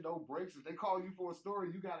don't get no breaks. If they call you for a story,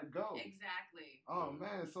 you got to go. Exactly. Oh,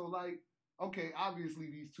 man. So, like, okay, obviously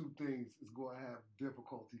these two things is going to have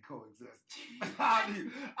difficulty coexisting.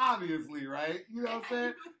 Obviously, right? You know what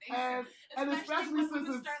I'm saying? And especially since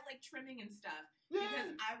we start, like, trimming and stuff. Yeah.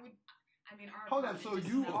 Because our hold up, so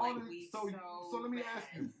you only so let me ask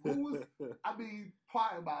you, who was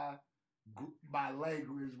pardon my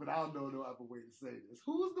language, but I don't know no other way to say this.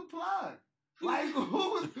 Who's the plug? Like, is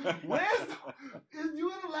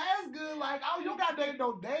you in Alaska? Like, you don't got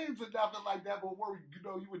no names or nothing like that, but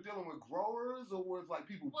you were dealing with growers, or was like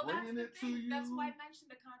people bringing it to you? That's why I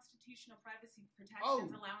mentioned the constitutional privacy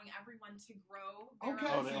protections, allowing everyone to grow. So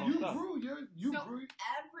you grew. You grew.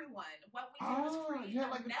 Everyone. What we did was create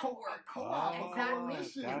a network. Co-op,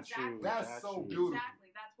 coalition. Exactly. That's so beautiful.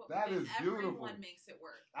 Exactly. That's what that is beautiful. Everyone makes it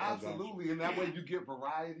work. Absolutely, and that way you get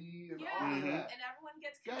variety and all of that. And everyone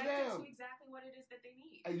gets connected to exactly what it is that they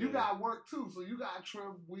need. And you got work too, so you got to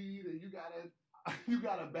trim weed and you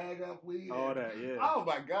got to bag up weed. All that, yeah. Oh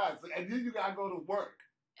my God! So, and then you got to go to work.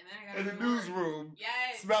 And then I got in the newsroom,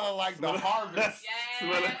 yes, smelling like the harvest.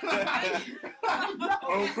 Yes.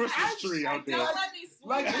 Old Christmas tree out there. Don't let me sweep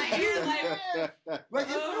my hair like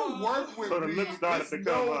if you work with so the me, lips started to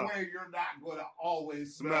no come up. way you're not going to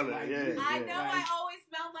always smell it. Like yeah, me. I know I always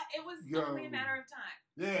smelled like it was only a matter of time.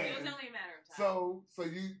 Yeah, it was only a matter of time. So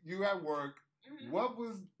you at work. Mm-hmm.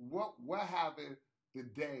 What happened the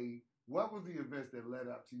day? What was the events that led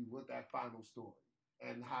up to you with that final story?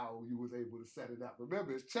 And how you was able to set it up. Remember,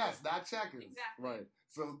 it's chess, not checkers. Exactly. Right.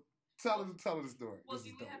 So tell us the story. Well, do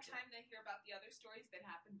we have time to hear about the other stories that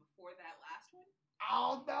happened before that last one?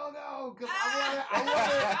 Oh no, because I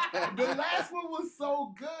wanted. The last one was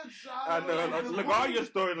so good, Sean. I know. Look, all your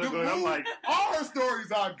stories are good. I'm like, all her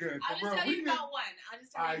stories are good. I'll just tell you about one. I'll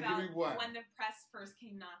just tell you give me one. about when the press first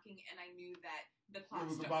came knocking, and I knew that the clock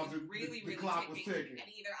was really clock was ticking, and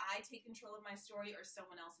either I take control of my story or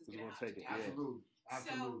someone else is going to have to do it.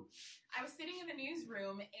 Absolutely. So I was sitting in the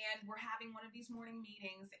newsroom, and we're having one of these morning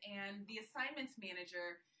meetings, and the assignments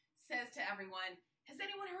manager says to everyone, "Has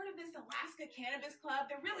anyone heard of this Alaska Cannabis Club?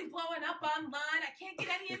 They're really blowing up online. I can't get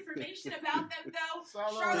any information about them, though.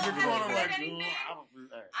 Charlotte, have you heard anything?"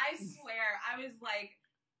 I swear, I was like,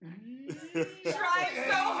 trying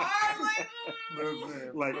so hard,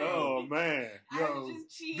 like, oh man, yo,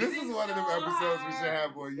 this is one of them episodes we should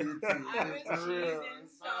have on YouTube. I was cheesing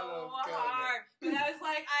so hard, but I was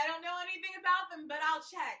like, I don't know anything about them, but I'll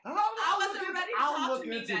check. I wasn't ready to talk to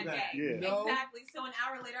me that day. Yeah. Exactly. So an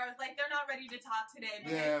hour later, I was like, they're not ready to talk today, but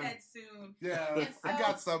they said soon. Yeah, so, I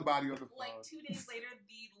got somebody on the phone. Like 2 days later,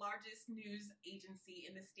 the largest news agency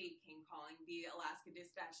in the state came calling, the Alaska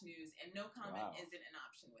Dispatch News, and no comment isn't an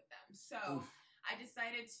option with them. So I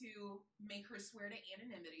decided to make her swear to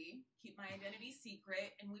anonymity, keep my identity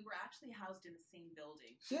secret, and we were actually housed in the same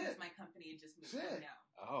building because my company had just moved in now.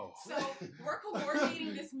 Oh. So we're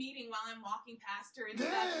coordinating this meeting while I'm walking past her and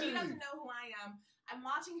stuff. She doesn't know who I am. I'm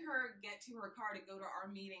watching her get to her car to go to our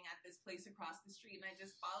meeting at this place across the street, and I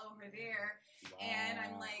just follow her there. Wow. And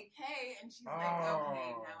I'm like, hey, and she's like,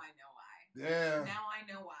 okay, now I know why. Yeah. Now I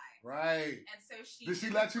know why. Right. And so she did she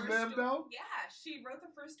let you live though? Yeah, she wrote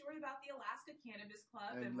the first story about the Alaska Cannabis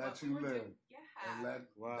Club and let you live. Yeah.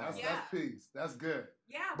 That's peace. That's good.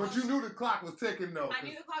 Yeah. But you knew the clock was ticking though. I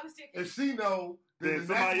knew the clock was ticking. If she know, then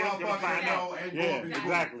the next motherfucker know ain't gonna be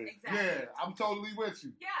exactly. Yeah, I'm totally with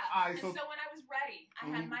you. Yeah. All right, and so when I was ready, I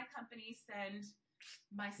had my company send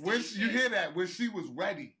my station. When you hear that? When she was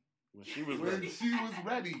ready. When she was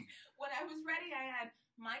ready. When I was ready, I had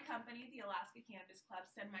my company, the Alaska Cannabis Club,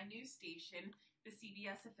 send my news station, the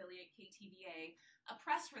CBS affiliate KTVA, a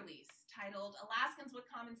press release titled "Alaskans with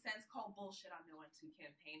Common Sense Call Bullshit on No 1-2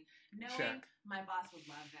 Campaign," knowing my boss would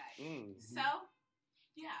love that. Mm-hmm. So,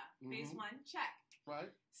 phase one, check.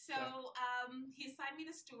 Right. So he assigned me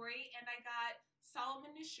the story, and I got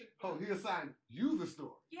Solomon Nishuk. Oh, he assigned you the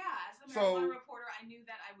story. Yeah, as a marijuana reporter, I knew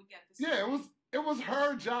that I would get the story. Yeah, it was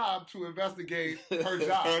her job to investigate her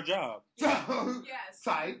job. Her job. So, yes.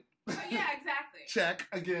 Tight. So, yeah, exactly. Check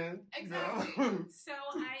again. Exactly. You know? So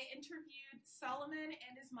I interviewed Solomon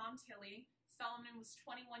and his mom, Tilly. Solomon was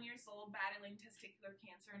 21 years old, battling testicular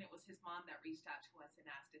cancer, and it was his mom that reached out to us and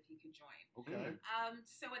asked if he could join. Okay.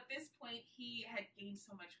 So at this point, he had gained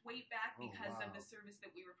so much weight back because of the service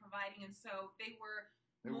that we were providing, and so they were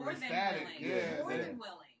more than willing. Yeah, more than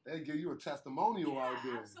willing. They give you a testimonial out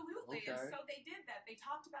there. Absolutely. Okay. And so they did that. They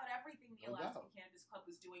talked about everything the Alaska Cannabis Club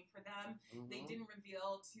was doing for them. Mm-hmm. They didn't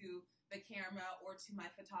reveal to the camera or to my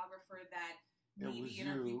photographer that me, the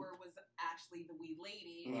interviewer, was actually the weed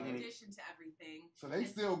lady, in addition to everything. So they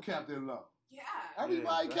still kept it low. Yeah.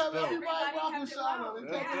 Everybody kept rocking Charlotte.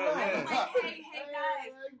 Like, hey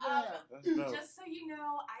guys, just so you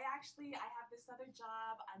know, I have this other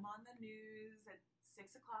job. I'm on the news at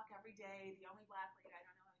 6 o'clock every day. The only black lady, I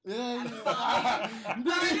don't know.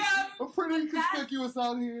 Yeah. I'm pretty conspicuous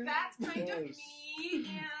out here. That's kind of me,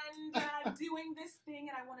 and doing this thing,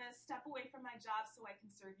 and I want to step away from my job so I can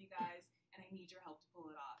serve you guys. And I need your help to pull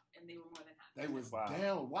it off. And they were more than happy. They was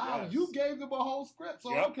down. Wow, yes. You gave them a whole script.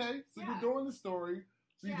 So, okay. So you're doing the story.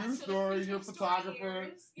 So you do the story. You're a photographer.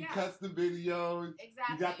 He cuts the video.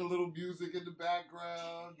 Exactly. You got the little music in the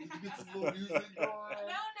background. Did you get some little music going?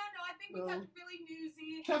 No. I think we kept it really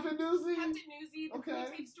newsy. Kept it newsy? Kept it newsy. The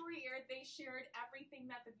pre-tape story aired. They shared everything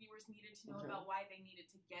that the viewers needed to know about why they needed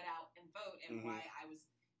to get out and vote and why I was...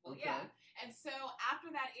 Well, yeah. And so after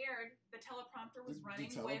that aired, the teleprompter was running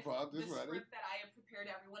with the script that I had prepared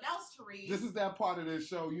everyone else to read. This is that part of the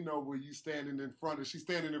show, you know, where you standing in front of, she's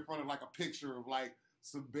standing in front of like a picture of like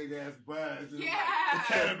some big ass buds and like the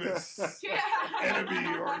cannabis enemy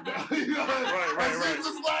or you know, right. She's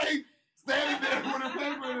just like standing there with a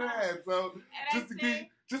paper in her hand. So just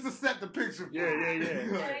to set the picture for yeah.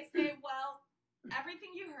 And I say, well,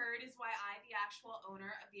 everything you heard is why I, the actual owner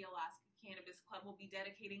of the Alaska Cannabis Club, will be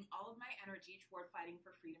dedicating all of my energy toward fighting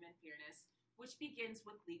for freedom and fairness, which begins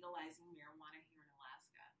with legalizing marijuana here in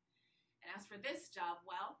Alaska. And as for this job,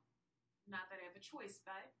 well, not that I have a choice,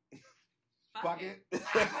 but fuck it.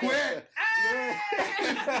 I quit.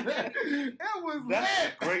 It was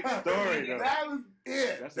lit. Great story, though. That was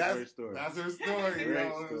it. That's a great story. That's her story,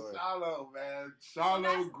 yo. Charlotte, man.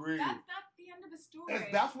 Charlotte Green. That's not the end of the story.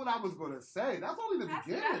 That's what I was going to say. That's only the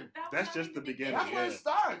beginning. That's just the beginning. That's where it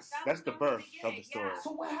starts. That's the birth of the story.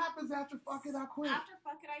 So what happens after Fuck It, I Quit? After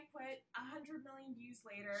Fuck It, I Quit, 100 million views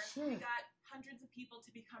later, we got hundreds of people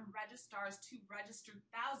to become registrars to register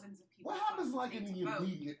thousands of people. What happens like in the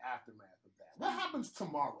immediate aftermath of that? What happens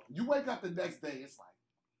tomorrow? You wake up the next day, it's like,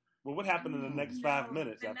 well, what happened in the next 5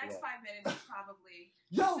 minutes after that? The next 5 minutes is probably...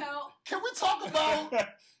 Yo, so, can we talk about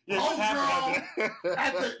homegirl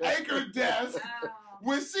at the anchor desk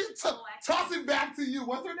when she toss it back to you?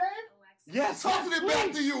 What's her name? Yes, tossing it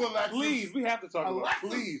back to you, Alexis. Please, we have to talk about. Alexis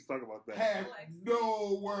Please talk about that. Had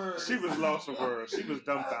no words. She was lost for words. She was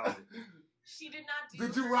dumbfounded. She did not do.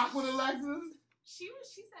 Did you rock with Alexis? She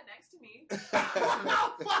sat next to me.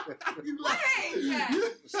 Wait,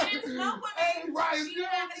 she didn't smoke with me. Right, she didn't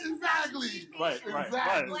have any exactly. Like,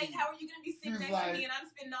 how are you gonna be sitting next to me and I'm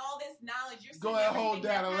spending all this knowledge? You're go ahead, hold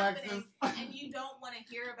that, Alexis. And you don't want to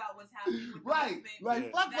hear about what's happening with right, the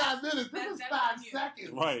like fuck 5 minutes. This is 5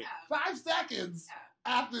 seconds. Right, 5 seconds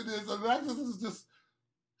after this. Alexis is just.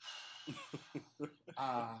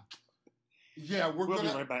 Yeah, we'll be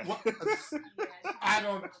right back. I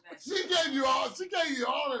don't. She gave you all. She gave you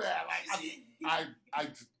all of that. Like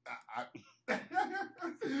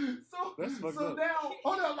so now,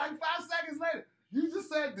 hold on. Like 5 seconds later, you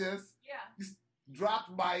just said this. Yeah. You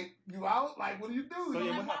dropped Mike. You out? Like, what do you do? So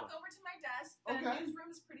I walk over to my desk. The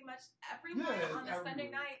newsroom is pretty much everyone on the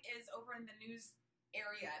Sunday night is over in the news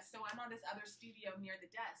area. So I'm on this other studio near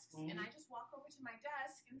the desks, and I just walk over to my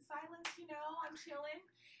desk in silence. I'm chilling.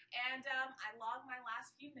 And I log my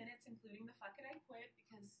last few minutes, including the Fuck It, I Quit,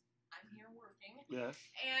 because I'm here working. Yes.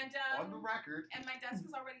 And on the record. And my desk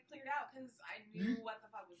was already cleared out because I knew what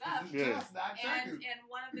the fuck was up. Yes. And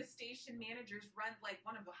one of the station managers one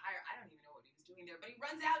of the higher, I don't even know what he was doing there, but he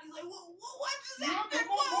runs out. He's like, what just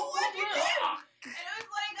happened? What you do? And I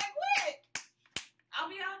was like, I quit. I'll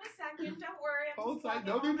be out in a second. Don't worry. Hold tight.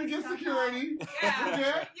 Don't need to get security.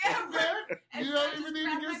 Yeah. You don't even need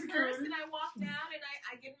to get security. And I walk down and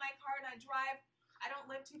I get in my car and I drive. I don't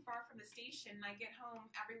live too far from the station. And I get home.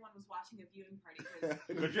 Everyone was watching a viewing party.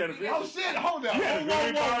 Oh shit! Hold on.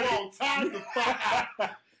 Whoa! Time to fuck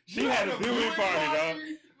out. She had a viewing party, though.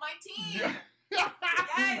 My team.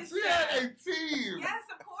 Yes. She had a team. Yes,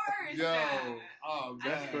 of course. Yo. Oh,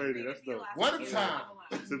 that's crazy. That's dope. What a time.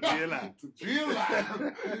 To be alive. To be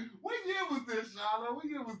alive. What year was this, Charlotte? What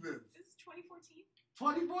year was this? This is 2014.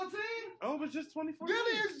 2014? Oh, it was just 2014?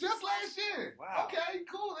 Really? It's just last year. Wow. Okay,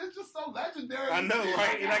 cool. It's just so legendary. I know,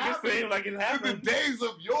 right? Like it seemed like it happened. In the days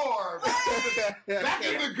of yore. Back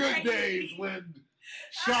in the good days when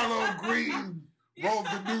Charlotte Green rolled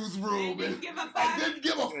the newsroom and didn't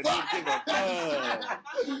give a fuck.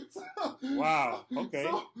 Wow. Okay.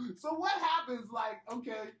 So what happens? Like,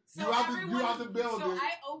 okay, so you out the building. So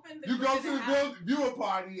I opened the you go to the building, viewer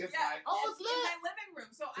party. It's like, oh, it's lit. In my living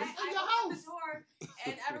room. So I opened the door,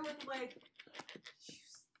 and everyone's like,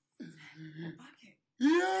 "You a bucket." Yeah.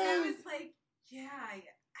 And I was like, "Yeah,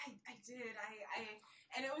 I did.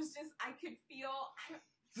 And it was just I could feel."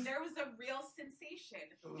 There was a real sensation.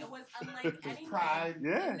 It was unlike anything. Pride. It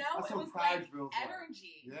Yeah. was like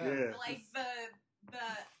energy. Yeah. Like the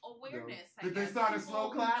awareness. Did they start a slow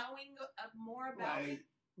clap? Knowing more about it.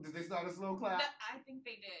 Did they start a slow clap? No, I think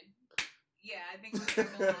they did. Yeah, I think it was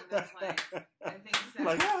something along those lines. I think so.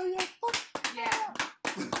 Like, oh yeah. Yeah.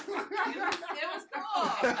 It was cool.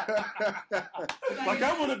 Like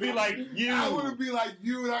I want to be like you. I want to be like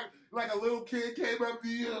you. Like a little kid came up to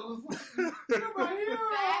you and was like, "You're my hero."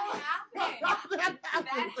 That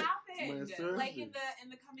happened. Like in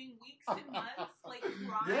the coming weeks and months, like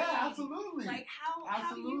crying. Yeah, absolutely. Like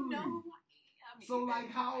how do you know? I mean, so like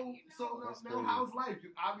how now how's life?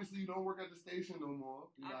 Obviously you don't work at the station no more.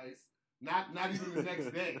 Like not even the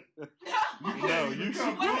next day. You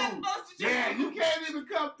come what am I supposed to do? Yeah, you can't even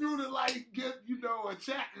come through to like get a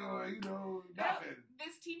check or nothing.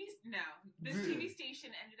 This TV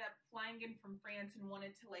station ended up flying in from France and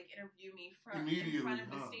wanted to like interview me in front of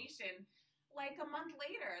the station. Like a month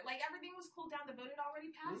later, like everything was cooled down. The vote had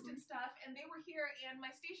already passed and stuff, and they were here. And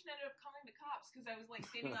my station ended up calling the cops because I was like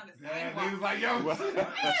standing on the sidewalk. They was like, "Yo, she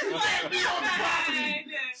can't be on the property.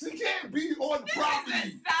 She can't be on the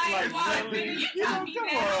property." Sidewalk, you tell me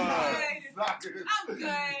that. I'm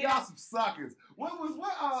good. Y'all some suckers. What?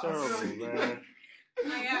 Terrible, man.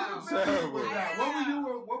 I am.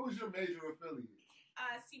 What was your major affiliate?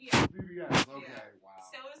 CBS. CBS. Okay. Wow.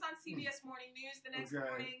 So it was on CBS Morning News the next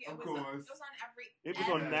morning. It was on every. It was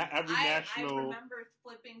on every national. I remember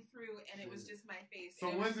flipping through, and it was just my face. So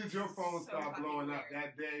when did your phone start blowing up?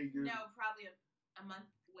 That day? No, probably a month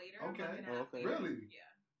later. Okay. A month and a half later. Really? Yeah.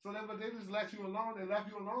 So but they just let you alone. They left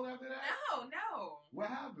you alone after that. No. What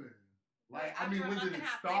happened? Like, After I mean, a when month did and it a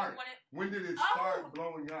half start? later, When did it Oh, start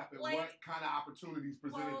blowing up, and like- what kind of opportunities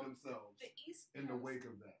presented themselves The East in the Coast wake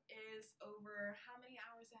of that? is over how many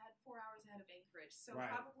hours ahead? 4 hours ahead of Anchorage. So Right.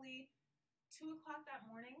 probably 2 o'clock that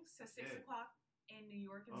morning. So 6 o'clock in New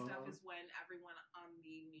York and stuff is when everyone on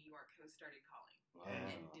the New York coast started calling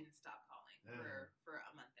and didn't stop calling for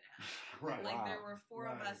a month and a half. Right. Like there were 4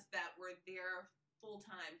 of Right. us that were there full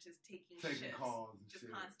time, just taking shifts, calls and just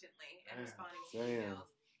shit. constantly and Damn. responding to Damn.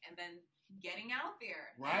 emails, and then getting out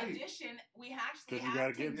there. Right. In addition, we actually 'Cause you had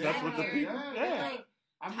gotta to get in get touch with the there people. and, Yeah. like,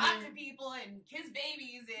 I talk mean, to people and kiss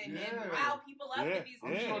babies and Yeah. wow people up Yeah. with these.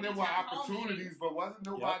 I'm sure there were town hall opportunities, meetings. but wasn't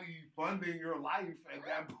nobody funding your life at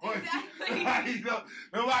that point? Exactly. Like, you know,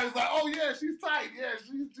 nobody's like, oh yeah, she's tight. Yeah,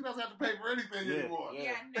 she doesn't have to pay for anything Yeah. anymore.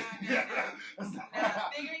 Yeah, no.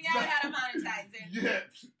 Figuring It's out not- how to monetize it. Yeah,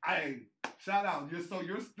 hey, shout out.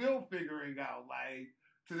 You're still figuring out, like,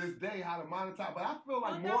 to this day how to monetize. But I feel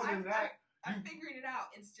like Well, no, more than that, I'm figuring it out.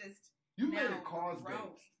 It's just you made now it cause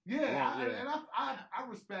grown. based. Yeah, Yeah. I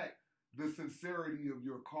respect the sincerity of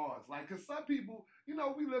your cause. Like, because some people, you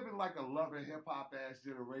know, we live in like a loving hip hop ass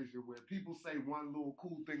generation where people say one little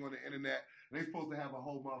cool thing on the internet and they supposed to have a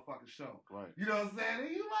whole motherfucking show. Right. You know what I'm saying? And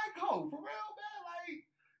you like, oh, for real, man? Like,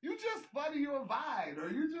 you just funny or vibe, or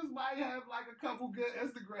you just might have like a couple good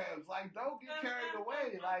Instagrams. Like, don't get carried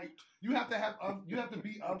away. Like, you have to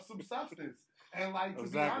be of some substance. And like, to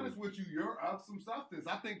be honest with you, you're of some substance.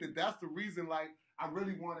 I think that's the reason, like, I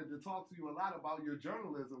really wanted to talk to you a lot about your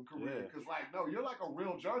journalism career. Because, like, no, you're like a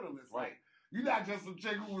real journalist. Right. Like, you're not just some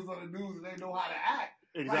chick who was on the news and they know how to act.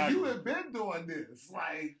 Exactly. Like, you have been doing this.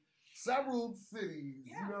 Like, several cities.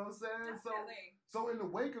 Yeah, you know what I'm saying? Definitely. So in the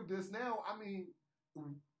wake of this now, I mean,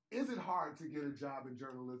 is it hard to get a job in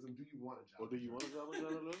journalism? Do you want a job? Well, do you want a job in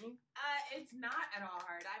journalism? It's not at all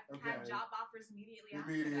hard. I've had job offers immediately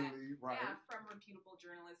after that. Right. Yeah, from reputable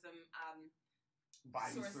journalism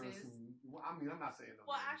Vice sources. Well, I mean, I'm not saying no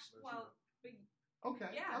Well, names, actually, but big,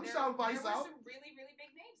 okay. yeah, I'm there shouting Vice were out. some really, really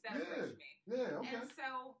big names that approached me. Yeah, okay. And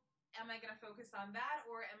so, am I going to focus on that,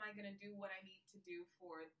 or am I going to do what I need to do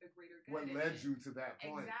for the greater good? What led you to that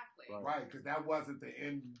point? Exactly. Right, because that wasn't the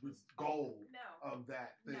end goal No. of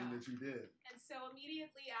that thing that you did. And so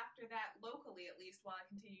immediately after that, locally at least, while I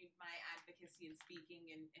continued my advocacy and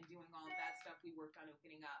speaking and doing all of that stuff, we worked on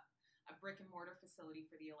opening up a brick and mortar facility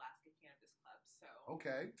for the Alaska Cannabis Club. So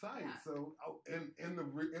okay, tight. Yeah. So in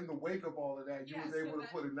the wake of all of that, you was able to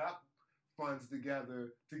put enough funds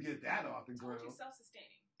together to get that off the told ground. you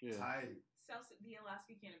self-sustaining. Yeah. Tight. The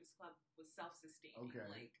Alaska Cannabis Club was self-sustaining. Okay.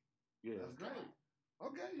 Like, Yeah. That's great.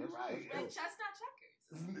 Okay, you're That's right. like chestnut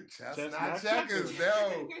checkers. Chestnut checkers,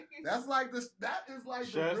 no. That's like this. That is like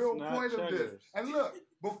the real point of this. And look,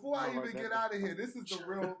 before I even get out of here, this is the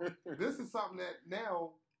real. This is something that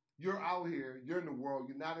now you're out here. You're in the world.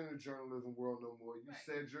 You're not in the journalism world no more. You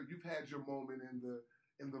said you've had your moment in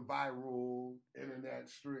the viral internet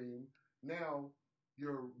stream. Now,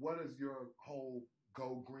 what is your whole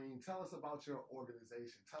Go Green? Tell us about your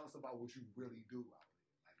organization. Tell us about what you really do out here.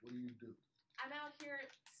 Like, what do you do? I'm out here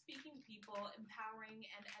speaking to people, empowering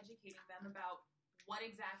and educating them about what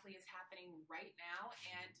exactly is happening right now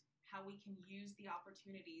and how we can use the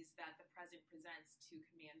opportunities that the present presents to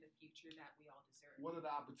command the future that we all deserve. What are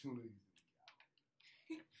the opportunities that you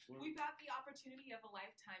got? We've got the opportunity of a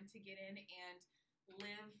lifetime to get in and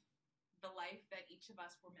live the life that each of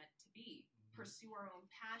us were meant to be, pursue our own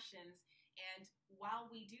passions. And while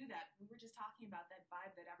we do that, we were just talking about that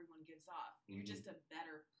vibe that everyone gives off. You're just a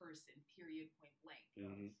better person, period, point blank.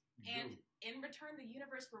 And in return, the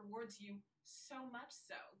universe rewards you so much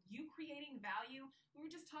so. You creating value. We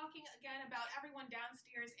were just talking again about everyone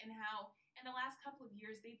downstairs and how in the last couple of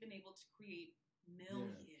years they've been able to create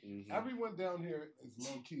millions. Everyone down here is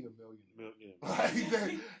low-key a millionaire.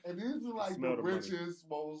 Yeah. And these are like Smell the the money. richest,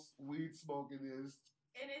 most weed smoking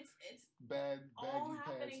And it's bad all baggy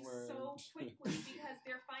happening pants wearing. so quickly because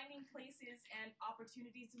they're finding places and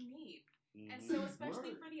opportunities of need. And so,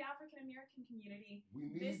 especially for the African American community, we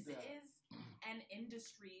need this that. is an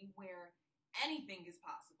industry where anything is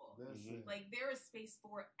possible. Listen, Like there is space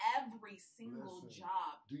for every single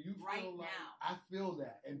job. do you feel right like, now. I feel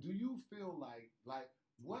that. And do you feel like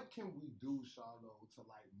what can we do, Charlo, to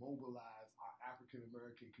like mobilize our African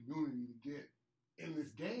American community to get in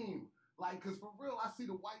this game? Like, because for real, I see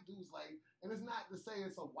the white dudes like, and it's not to say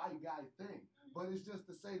it's a white guy thing, but it's just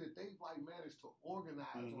to say that they've like managed to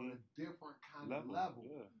organize on a different kind of level.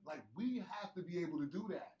 Yeah. Like, we have to be able to do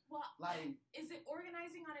that. Well, Like, is it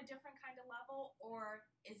organizing on a different kind of level, or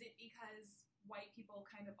is it because white people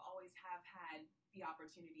kind of always have had the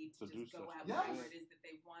opportunity to To do just go such at things. whatever Yes. it is that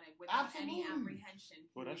they wanted without any Absolutely. apprehension.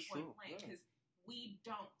 Well, that's point true, blank, yeah. because we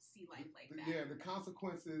don't see life like that. Yeah, the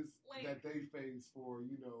consequences Like- that they face for,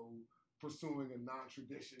 pursuing a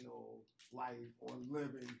non-traditional life or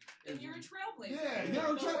living. And is- you're a trailblazer.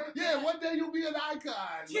 Yeah, Yeah. one day you'll be an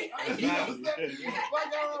icon. You know what I'm saying? Yeah.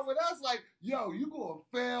 Like, with us, like, yo, you gonna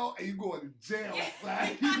fail and you going to jail. Yeah.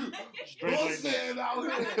 Like, Straight like bullshit out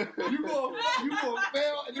here. You gonna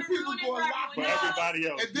fail and the You're people ruining going to for lock For you everyone up. everybody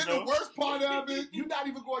else. And then the worst part of it, you're not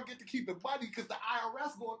even going to get to keep the money because the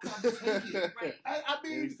IRS going to come take it. Right. I And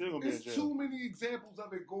mean, he's still gonna be in there's jail. too many examples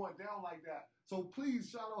of it going down like that. So please,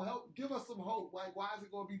 Shiloh, help give us some hope. Like, why is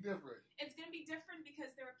it going to be different? It's going to be different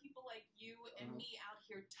because there are people like you and Uh-huh. me out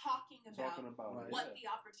here talking about Right. what the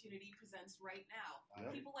opportunity presents right now.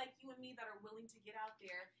 Yeah. People like you and me that are willing to get out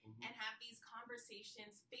there Mhm. and have these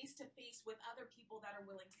conversations face to face with other people that are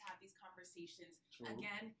willing to have these conversations True.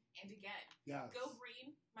 again and again. Yes. Go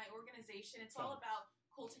Green, my organization, it's all about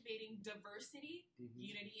cultivating diversity, Mhm.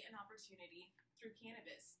 unity, and opportunity through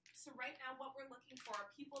cannabis. So right now what we're looking for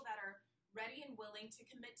are people that are ready and willing to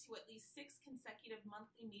commit to at least 6 consecutive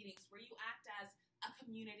monthly meetings where you act as a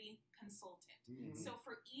community consultant. Mhm. So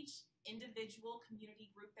for each individual community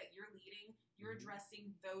group that you're leading, you're Mhm.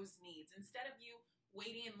 addressing those needs. Instead of you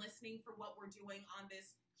waiting and listening for what we're doing on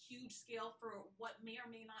this huge scale for what may or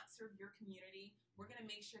may not serve your community, we're going to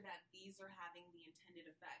make sure that these are having the intended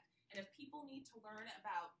effect. And if people need to learn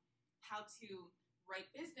about how to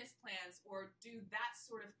write business plans or do that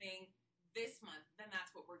sort of thing this month, then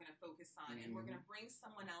that's what we're going to focus on. And we're going to bring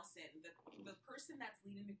someone else in. The person that's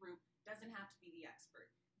leading the group doesn't have to be the expert.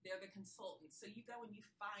 They're the consultant. So you go and you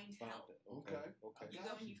find help. Okay. You I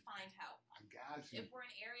go got and you. you find help. I got you. If we're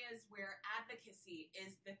in areas where advocacy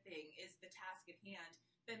is the thing, is the task at hand,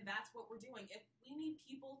 then that's what we're doing. If we need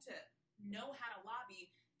people to know how to lobby,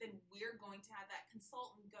 then we're going to have that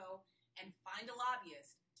consultant go and find a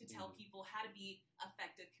lobbyist to tell people how to be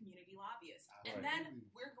effective community lobbyists. And then Absolutely.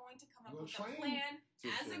 we're going to come up We'll with train a plan to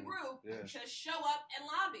as a train. group Yeah. to show up and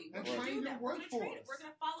lobby. We're And going to train do your that. We're going to train it. workforce. We're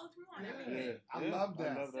going to follow through on Yeah. everything. I love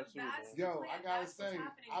that. I love that So too, that's- man. Yo, plan. I gotta That's what's say,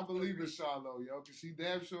 happening I with believe in Go Green. Charlotte, yo, because she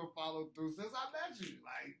damn sure followed through since I met you.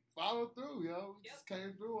 Like, follow through, yo. Yep. Just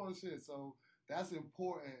came through on shit. So that's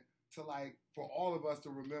important to, like, for all of us to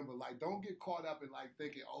remember. Like, don't get caught up in, like,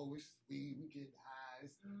 thinking, oh, it's weed, we get highs.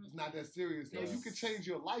 It's not that serious. No, Yes. you can change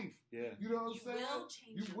your life. Yeah. You know what I'm You saying? will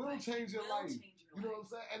change You your will life. change your You will life. change your You know what I'm life.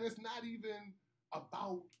 saying? And it's not even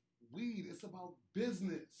about weed. It's about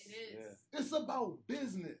business. It is. It's about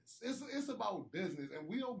business. It's about business. And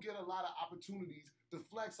we don't get a lot of opportunities to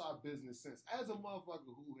flex our business sense. As a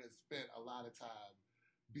motherfucker who has spent a lot of time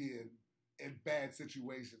being in bad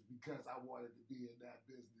situations because I wanted to be in that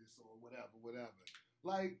business or whatever.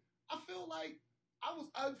 Like, I feel like I was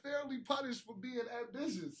unfairly punished for being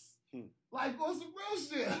ambitious. Like, on some real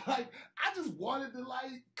shit. Like, I just wanted to,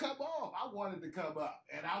 like, come off. I wanted to come up.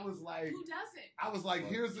 And I was like, Who doesn't?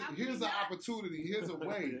 here's How can an you not? opportunity. Here's a way.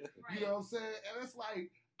 Right. You know what I'm saying? And it's like,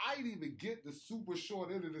 I didn't even get the super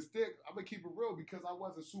short end of the stick. I'm going to keep it real because I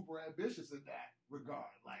wasn't super ambitious in that regard.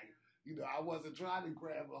 Like, I wasn't trying to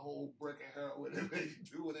grab a whole brick of heroin and make it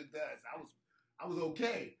do what it does. I was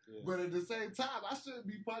okay. Yeah. But at the same time, I shouldn't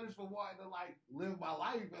be punished for wanting to, like, live my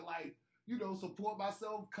life and, like, support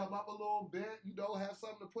myself, come up a little bit, have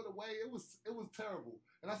something to put away. It was terrible.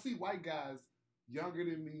 And I see white guys younger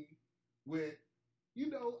than me with,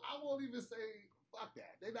 I won't even say, fuck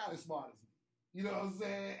that. They're not as smart as me. You know what I'm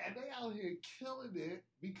saying? And they out here killing it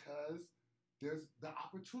because there's the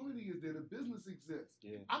opportunity is there, the business exists.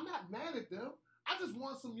 Yeah. I'm not mad at them. I just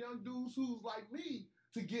want some young dudes who's like me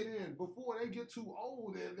to get in before they get too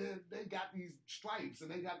old and then they got these stripes and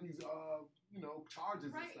they got these,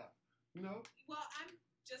 charges Right. and stuff. You know? Well, I'm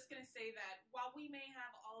just going to say that while we may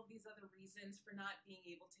have all of these other reasons for not being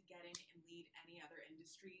able to get in and lead any other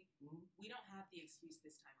industry, Mhm. we don't have the excuse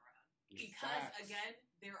this time around. It's Because, facts. again,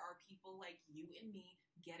 there are people like you and me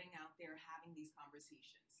getting out there having these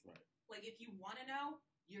conversations. Right. Like, if you want to know,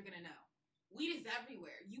 you're going to know. Weed is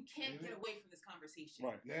everywhere. You can't get away from this conversation.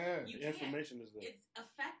 Right. Yeah. You The information is there. It's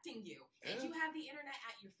affecting you. And Yeah. you have the internet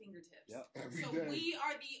at your fingertips. Yep. Every So day. we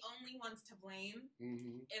are the only ones to blame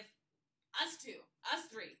Mhm. if us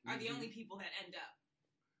three are the Mhm. only people that end up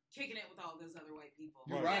kicking it with all those other white people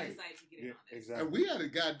You're that right. decide to get in Yeah, on this. exactly. And we had a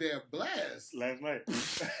goddamn blast. Last night.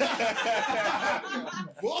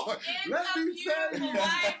 Boy, It's let a me tell beautiful you.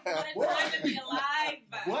 life. What a time to be alive.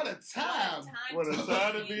 What a time. What a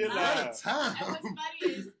time to be What alive. a And time. what's funny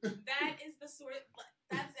is that is the sort of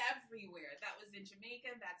that's everywhere. That was in Jamaica.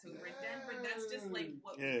 That's over in Denver. That's just like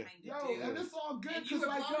what we Yeah. kind of Yo, do. and it's all good And you because, were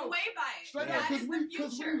like, blown away by it. straight say That that is the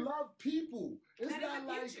because we future. love people. It's That is not the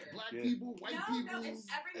like future. black Yeah. people, white people, No, it's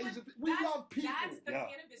everyone. Asian people. We love people. That's the Yeah.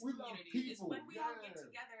 cannabis We love community. Is people. when we all get Yeah.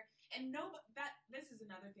 together. And this is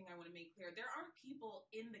another thing I want to make clear. There aren't people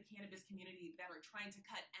in the cannabis community that are trying to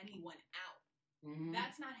cut anyone out. Mhm.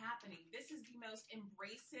 That's not happening. This is the most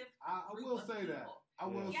embracive I group will of say people. that. I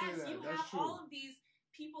will say Yes, that. you That's have true. all of these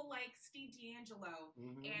people like Steve D'Angelo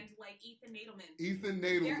Mhm. and like Ethan Nadelman. Ethan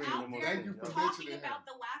They're Nadelman. out there Thank you for talking mentioning about him.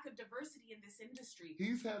 the lack of diversity in this industry.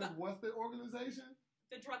 He's head of what's the organization?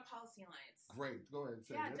 The Drug Policy Alliance. Great. Go ahead and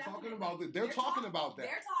say. Yeah, They're definitely. talking about it. They're talking about that.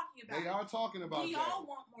 They're talking about They are talking about we that. all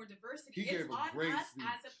want more diversity. He It's gave a on great us speech.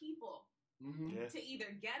 as a people Mhm. Yeah. to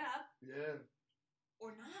either get up Yeah.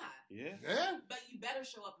 or not. Yeah. Yeah. But you better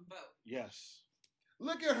show up and vote. Yes.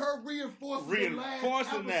 Look at her reinforcing the last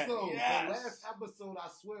Reinforcing that, episode. yes. The last episode, I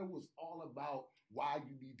swear, was all about why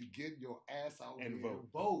you need to get your ass out And there vote.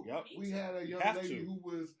 and vote. Yep. We had a young Have lady to. who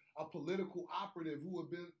was a political operative who had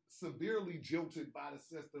been severely jilted by the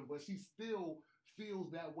system, but she still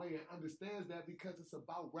feels that way and understands that because it's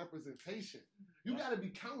about representation. You got to be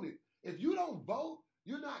counted. If you don't vote,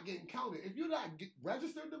 you're not getting counted. If you're not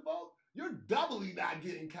registered to vote, you're doubly not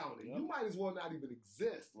getting counted. Yep. You might as well not even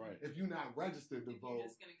exist Right. if you're not registered to If vote. you're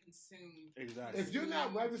just going to consume. Exactly. If you're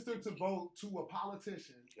not registered to vote to a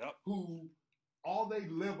politician Yep. who all they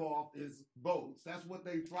live off is votes, that's what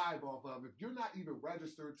they thrive off of. If you're not even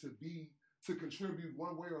registered to contribute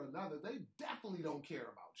one way or another, they definitely don't care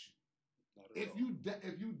about you. Not at If all.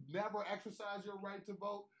 you never exercise your right to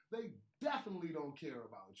vote, they definitely don't care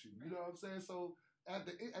about you. You know what I'm saying? So at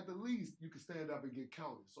the least, you can stand up and get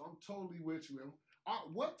counted. So I'm totally with you.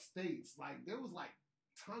 And what states? Like there was like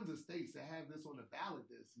tons of states that have this on the ballot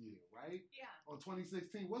this year, right? Yeah, On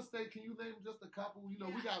 2016, what state? Can you name just a couple? You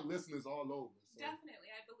know, we Yeah. got listeners all over. So.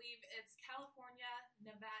 definitely. I believe it's California,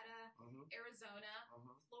 Nevada, Uh-huh, Arizona.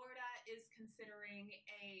 uh-huh. Florida is considering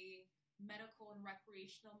a medical and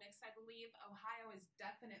recreational mix, I believe. Ohio is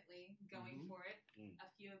definitely going Mhm. for it. Mm. A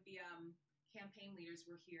few of the campaign leaders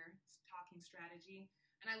were here talking strategy,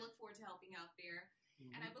 and I look forward to helping out there.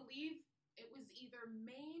 Mhm. And I believe it was either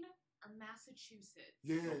Maine or Massachusetts.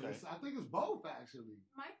 Yeah, Okay. I think it's both actually.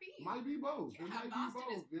 Might be. Might be both. Yeah, it might Boston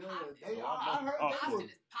be is both. Yeah, popping. they Oh, are. I know. Boston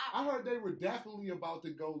is I popping. heard they were definitely about to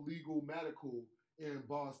go legal medical in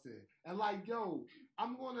Boston. And like, yo,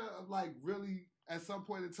 I'm gonna like really at some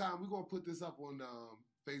point in time we're gonna put this up on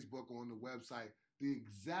Facebook on the website. The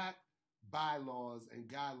exact bylaws and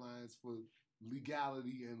guidelines for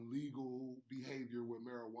legality and legal behavior with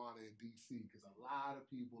marijuana in DC because a lot of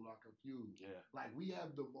people are confused. Yeah. Like we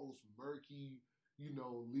have the most murky,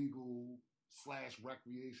 legal /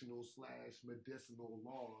 recreational / medicinal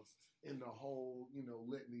laws in the whole,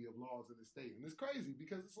 litany of laws in the state. And it's crazy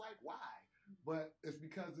because it's like, why? But it's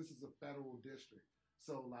because this is a federal district.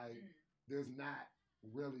 So like there's not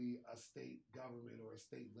really a state government or a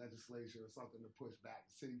state legislature or something to push back.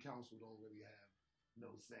 The city council don't really have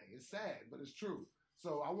no say. It's sad, but it's true.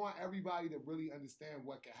 So I want everybody to really understand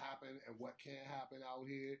what can happen and what can't happen out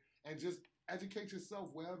here and just educate yourself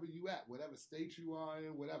wherever you at, whatever state you are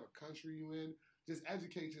in, whatever country you in, just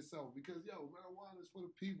educate yourself because, marijuana is for the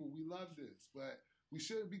people. We love this, but we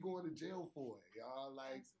shouldn't be going to jail for it, y'all.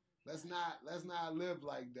 Like, let's not live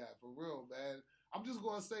like that, for real, man. I'm just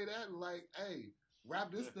going to say that and like, hey, wrap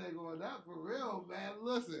this thing on up for real, man.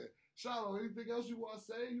 Listen, Charlotte, anything else you want to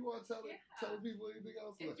say? You want to tell the people anything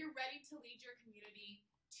else? If you're ready to lead your community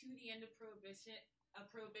to the end of prohibition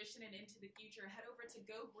and into the future, head over to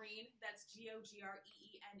Go Green. That's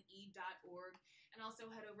GOGREENE.org, and also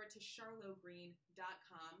head over to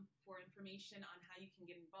charlotgreen.com for information on how you can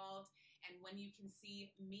get involved and when you can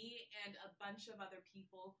see me and a bunch of other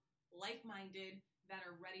people like-minded that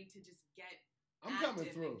are ready to just get I'm active coming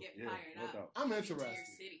through. and get Yeah, fired no up. doubt. I'm into your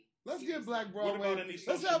interested. city. Let's Seriously. get Black What Broadway. about any Let's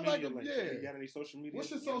social have like media a links? You got any social media?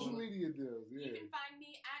 What's your social media deals? You Yeah. can find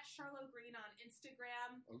me at Charlotte Green on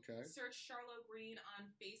Instagram. Okay. Search Charlotte Green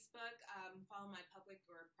on Facebook. Follow my public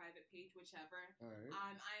or private page, whichever. All right.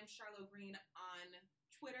 I am Charlotte Green on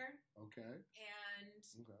Twitter. Okay. And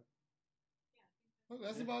Okay. yeah, Well,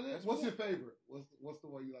 that's about it. That's What's cool. your favorite? What's the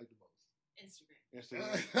one you like the most? Instagram.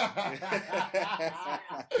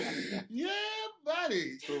 Yeah,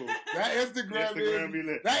 buddy. Cool. That Instagram Instagram be is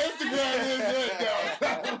lit. that Instagram is lit,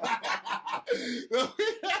 though.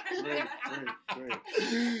 Great.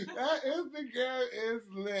 That Instagram is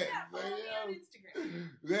lit. Yeah, So, follow me on Instagram.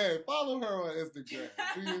 yeah, follow her on Instagram.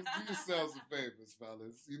 Do yourself some favors,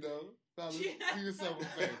 fellas. Fellas, do yourself a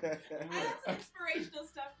favor. I have some inspirational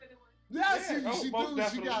stuff for the world. Yeah, she most do. She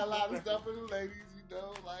definitely, got a lot of most stuff for the ladies,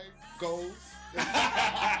 like goals.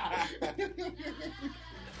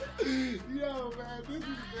 Yo, man, this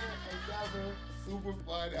has been another super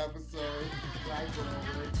fun episode. Like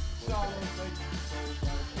Broadway. Charlotte, thank you so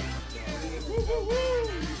much. Woo.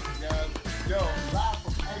 Yes. Yo, live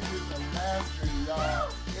from Anchorage, Alaska, y'all.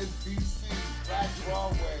 In DC, Black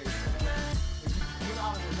Broadway. If you get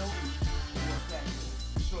out of the notice, you'll say,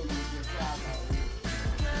 I'm sure you'll get time out here.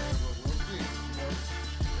 We'll see, you know.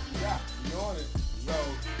 Yeah, we on it. So,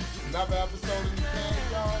 another episode in the can,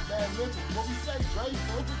 y'all. Man, listen, what we say, Dre,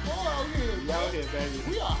 first and four out here. We out here, baby.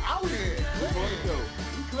 We are out here. Two more to go.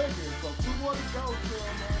 We clicking. So, 2 more to go till,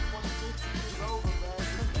 man. 2015 is over.